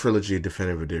rushed Trilogy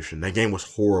Definitive Edition. That game was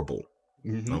horrible.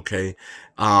 Mm-hmm. Okay.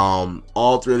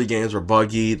 All three of the games were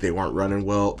buggy. They weren't running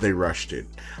well. They rushed it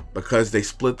because they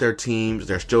split their teams.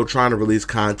 They're still trying to release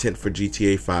content for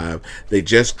GTA 5. They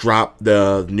just dropped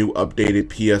the new updated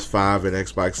PS5 and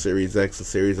Xbox Series X and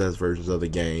Series S versions of the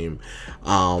game.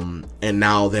 And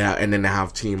now they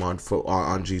have team on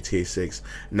GTA 6.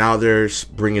 Now they're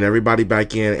bringing everybody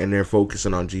back in and they're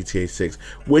focusing on GTA 6,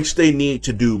 which they need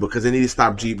to do because they need to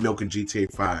stop milking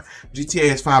GTA 5.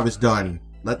 GTA 5 is done.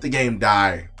 Let the game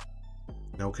die.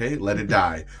 Okay, let it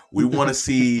die. We want to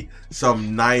see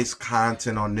some nice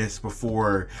content on this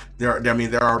before they're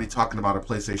already talking about a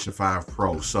PlayStation 5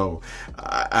 Pro. So,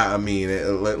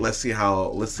 let's see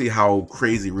how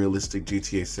crazy realistic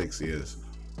GTA 6 is.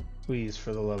 Please,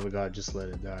 for the love of God, just let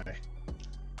it die.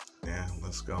 Yeah,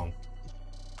 let's go.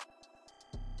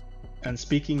 And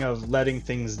speaking of letting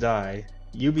things die,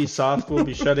 Ubisoft will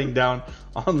be shutting down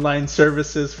online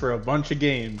services for a bunch of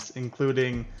games,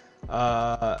 including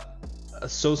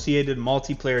associated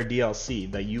multiplayer DLC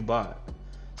that you bought.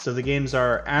 So the games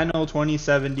are Anno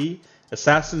 2070,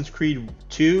 Assassin's Creed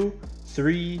 2,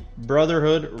 3,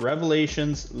 Brotherhood,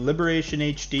 Revelations, Liberation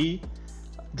HD,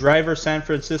 Driver San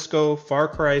Francisco, Far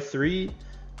Cry 3,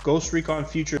 Ghost Recon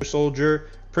Future Soldier,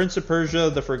 Prince of Persia,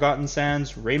 The Forgotten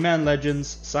Sands, Rayman Legends,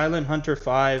 Silent Hunter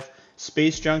 5,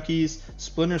 Space Junkies,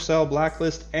 Splinter Cell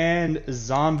Blacklist, and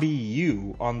Zombie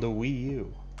U on the Wii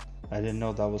U. I didn't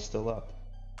know that was still up.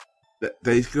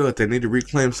 They good. They need to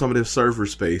reclaim some of their server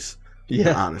space.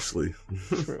 Yeah, Honestly.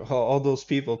 for all those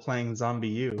people playing Zombie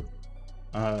U.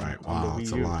 Right. On the Wow, Wii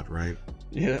it's a U. lot, right?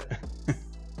 Yeah.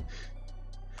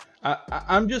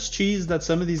 I'm just cheesed that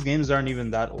some of these games aren't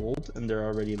even that old and they're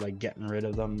already like getting rid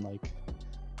of them, like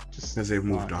just Because they've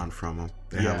moved gone. on from them.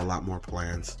 They have Yeah. a lot more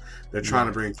plans. They're trying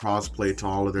to bring crossplay to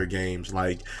all of their games,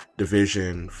 like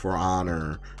Division, For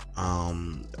Honor.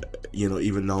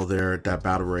 Even though that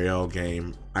Battle Royale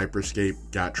game,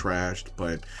 Hyperscape, got trashed,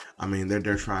 but I mean,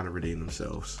 they're trying to redeem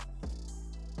themselves.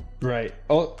 Right.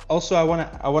 Oh, also, I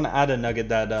wanna add a nugget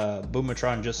that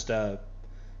Boomatron just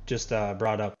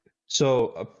brought up.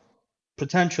 So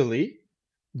potentially,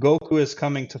 Goku is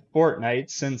coming to Fortnite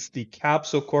since the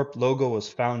Capsule Corp logo was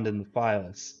found in the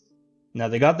files. Now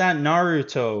they got that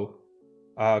Naruto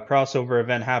crossover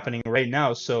event happening right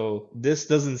now, so this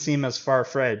doesn't seem as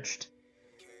far-fetched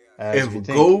as If we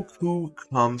think. Goku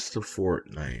comes to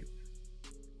Fortnite,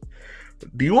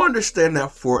 do you understand that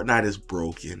Fortnite is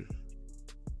broken?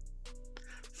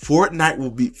 Fortnite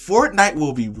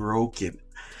will be broken.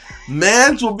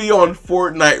 Mans will be on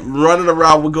Fortnite running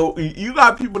around with Goku. You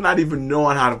got people not even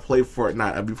knowing how to play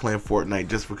Fortnite. I'll be playing Fortnite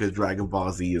just because Dragon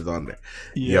Ball Z is on there.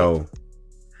 Yeah. Yo.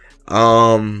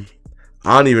 I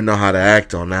don't even know how to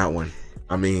act on that one.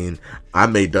 I mean, I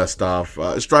may dust off.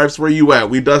 Stripes, where you at?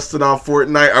 We dusting off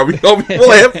Fortnite? Are we gonna be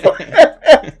playing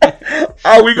Fortnite?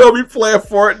 Are we gonna be playing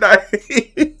Fortnite?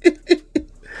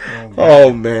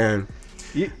 Oh man.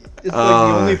 It's like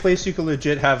the only place you can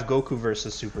legit have Goku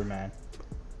versus Superman.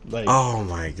 Like, oh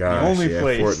my gosh. only Yeah,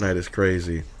 place. Fortnite is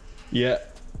crazy. yeah.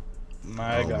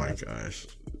 My Oh God. my gosh.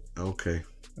 Okay.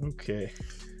 Okay.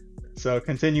 So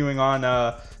continuing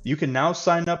on, you can now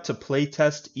sign up to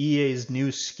playtest EA's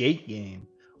new Skate game,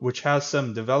 which has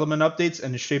some development updates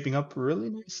and is shaping up really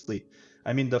nicely.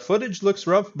 I mean, the footage looks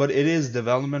rough, but it is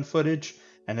development footage,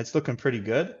 and it's looking pretty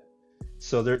good.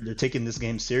 So they're taking this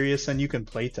game serious, and you can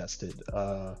playtest it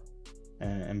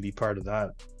and be part of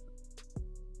that.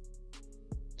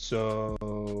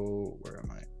 So where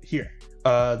am I? Here.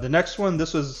 The next one,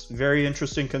 this was very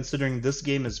interesting considering this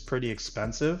game is pretty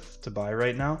expensive to buy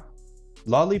right now.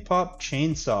 Lollipop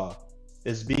Chainsaw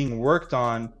is being worked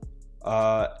on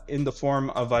in the form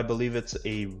of, I believe it's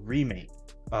a remake,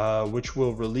 which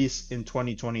will release in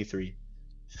 2023.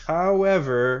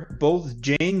 However, both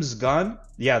James Gunn,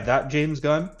 that James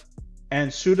Gunn,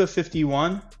 and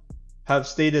Suda51 have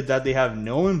stated that they have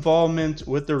no involvement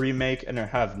with the remake and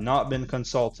have not been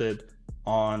consulted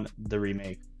on the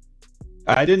remake.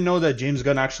 I didn't know that James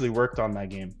Gunn actually worked on that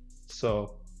game,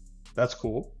 so that's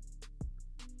cool.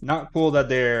 Not cool that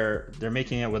they're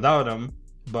making it without him,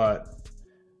 but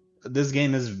this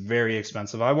game is very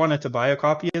expensive. I wanted to buy a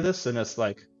copy of this, and it's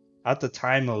like at the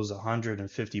time it was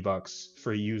 $150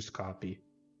 for a used copy.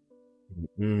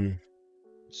 Mm,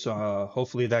 So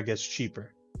hopefully that gets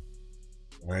cheaper.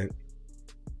 right.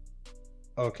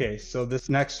 Okay, so this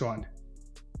next one,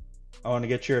 I want to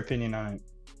get your opinion on it,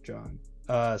 John.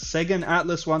 Sega and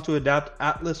Atlus want to adapt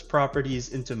Atlus properties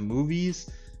into movies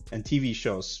and TV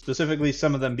shows, specifically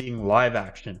some of them being live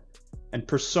action. And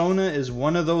Persona is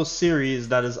one of those series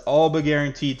that is all but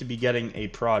guaranteed to be getting a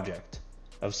project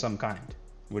of some kind.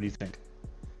 What do you think?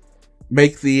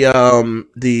 Make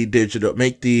the digital,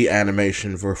 make the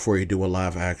animation before you do a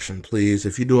live action, please.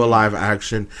 If you do a live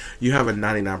action, you have a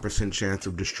 99% chance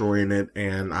of destroying it,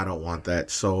 and I don't want that.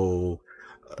 So,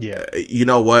 Yeah. you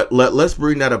know what? Let's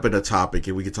bring that up in a topic,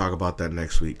 and we can talk about that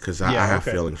next week because I have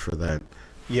okay. feelings for that.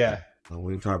 Yeah.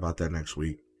 We can talk about that next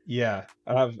week. Yeah.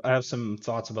 I have some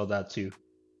thoughts about that too.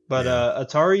 But Yeah.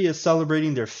 Atari is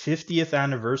celebrating their 50th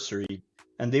anniversary,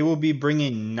 and they will be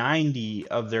bringing 90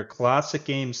 of their classic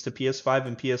games to PS5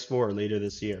 and PS4 later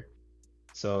this year.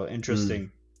 So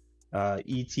interesting.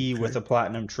 E.T. with a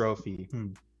platinum trophy.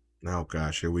 Oh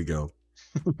gosh, here we go.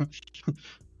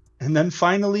 And then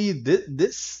finally,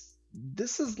 this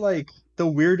is like the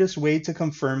weirdest way to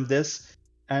confirm this.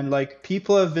 And like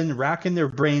people have been racking their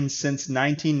brains since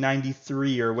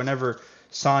 1993 or whenever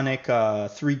Sonic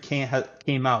 3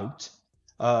 came out.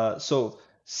 So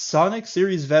Sonic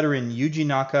series veteran Yuji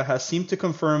Naka has seemed to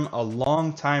confirm a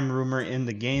long-time rumor in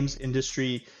the games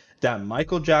industry that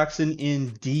Michael Jackson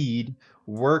indeed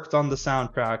worked on the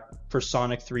soundtrack for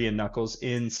Sonic 3 and Knuckles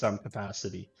in some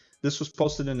capacity. This was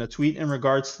posted in a tweet in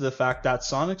regards to the fact that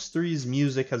Sonic 3's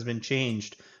music has been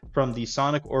changed from the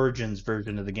Sonic Origins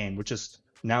version of the game, which is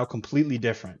now completely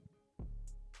different.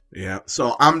 Yeah,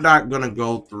 so I'm not gonna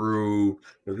go through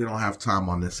because we don't have time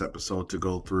on this episode to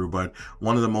go through. But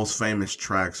one of the most famous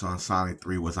tracks on Sonic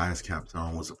 3 was Ice Cap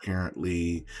Zone, was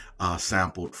apparently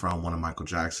sampled from one of Michael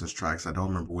Jackson's tracks. I don't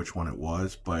remember which one it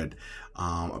was, but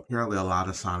apparently a lot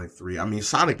of Sonic 3. I mean,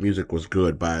 Sonic music was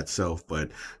good by itself, but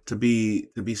to be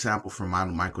sampled from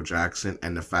Michael Jackson,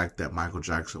 and the fact that Michael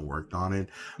Jackson worked on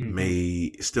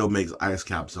it still makes Ice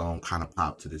Cap Zone kind of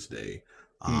pop to this day.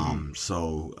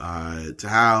 So to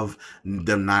have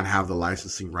them not have the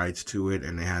licensing rights to it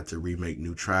and they had to remake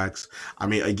new tracks. I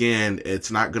mean, again,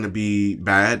 it's not going to be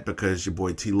bad because your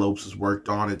boy T Lopes has worked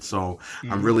on it. So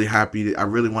I'm really happy. I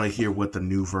really want to hear what the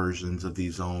new versions of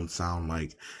these zones sound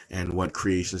like and what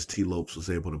creations T Lopes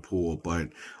was able to pull. But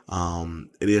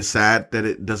it is sad that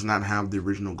it does not have the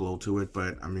original glow to it.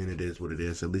 But I mean, it is what it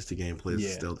is. At least the gameplay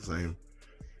is still the same.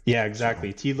 Yeah, exactly.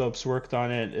 So. T Lopes worked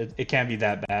on it. It can't be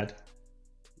that bad.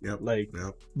 Yep.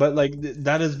 But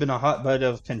that has been a hotbed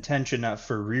of contention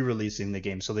for re-releasing the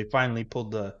game. So they finally pulled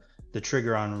the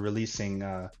trigger on releasing,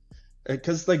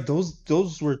 because like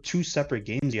those were two separate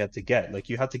games you had to get. Like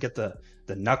you had to get the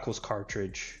Knuckles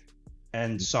cartridge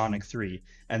and Sonic 3,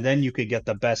 and then you could get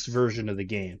the best version of the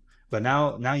game. But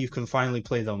now you can finally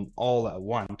play them all at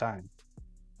one time.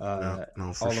 For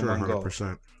sure,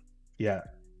 100%. Yeah.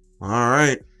 All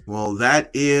right. Well,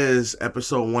 that is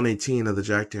episode 118 of the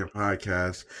Jack Dan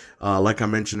podcast. Like I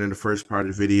mentioned in the first part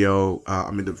of the video,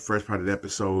 the first part of the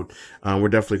episode, we're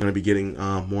definitely going to be getting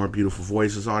more beautiful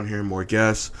voices on here, more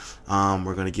guests.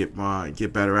 We're going to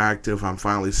get better active. I'm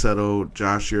finally settled.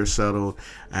 Josh, you're settled.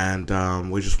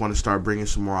 And we just want to start bringing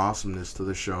some more awesomeness to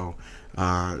the show.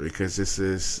 Because this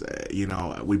is,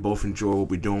 we both enjoy what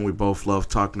we're doing. We both love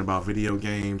talking about video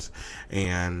games,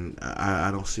 and I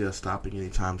don't see us stopping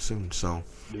anytime soon. So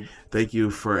thank you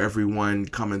for everyone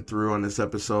coming through on this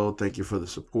episode. Thank you for the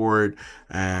support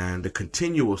and the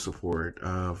continual support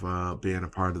of being a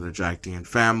part of the Jack Dan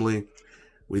family.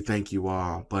 We thank you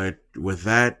all. But with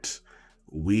that,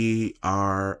 we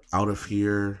are out of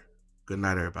here. Good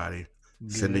night, everybody.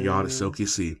 Sending y'all to Silky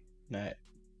Sea. Night.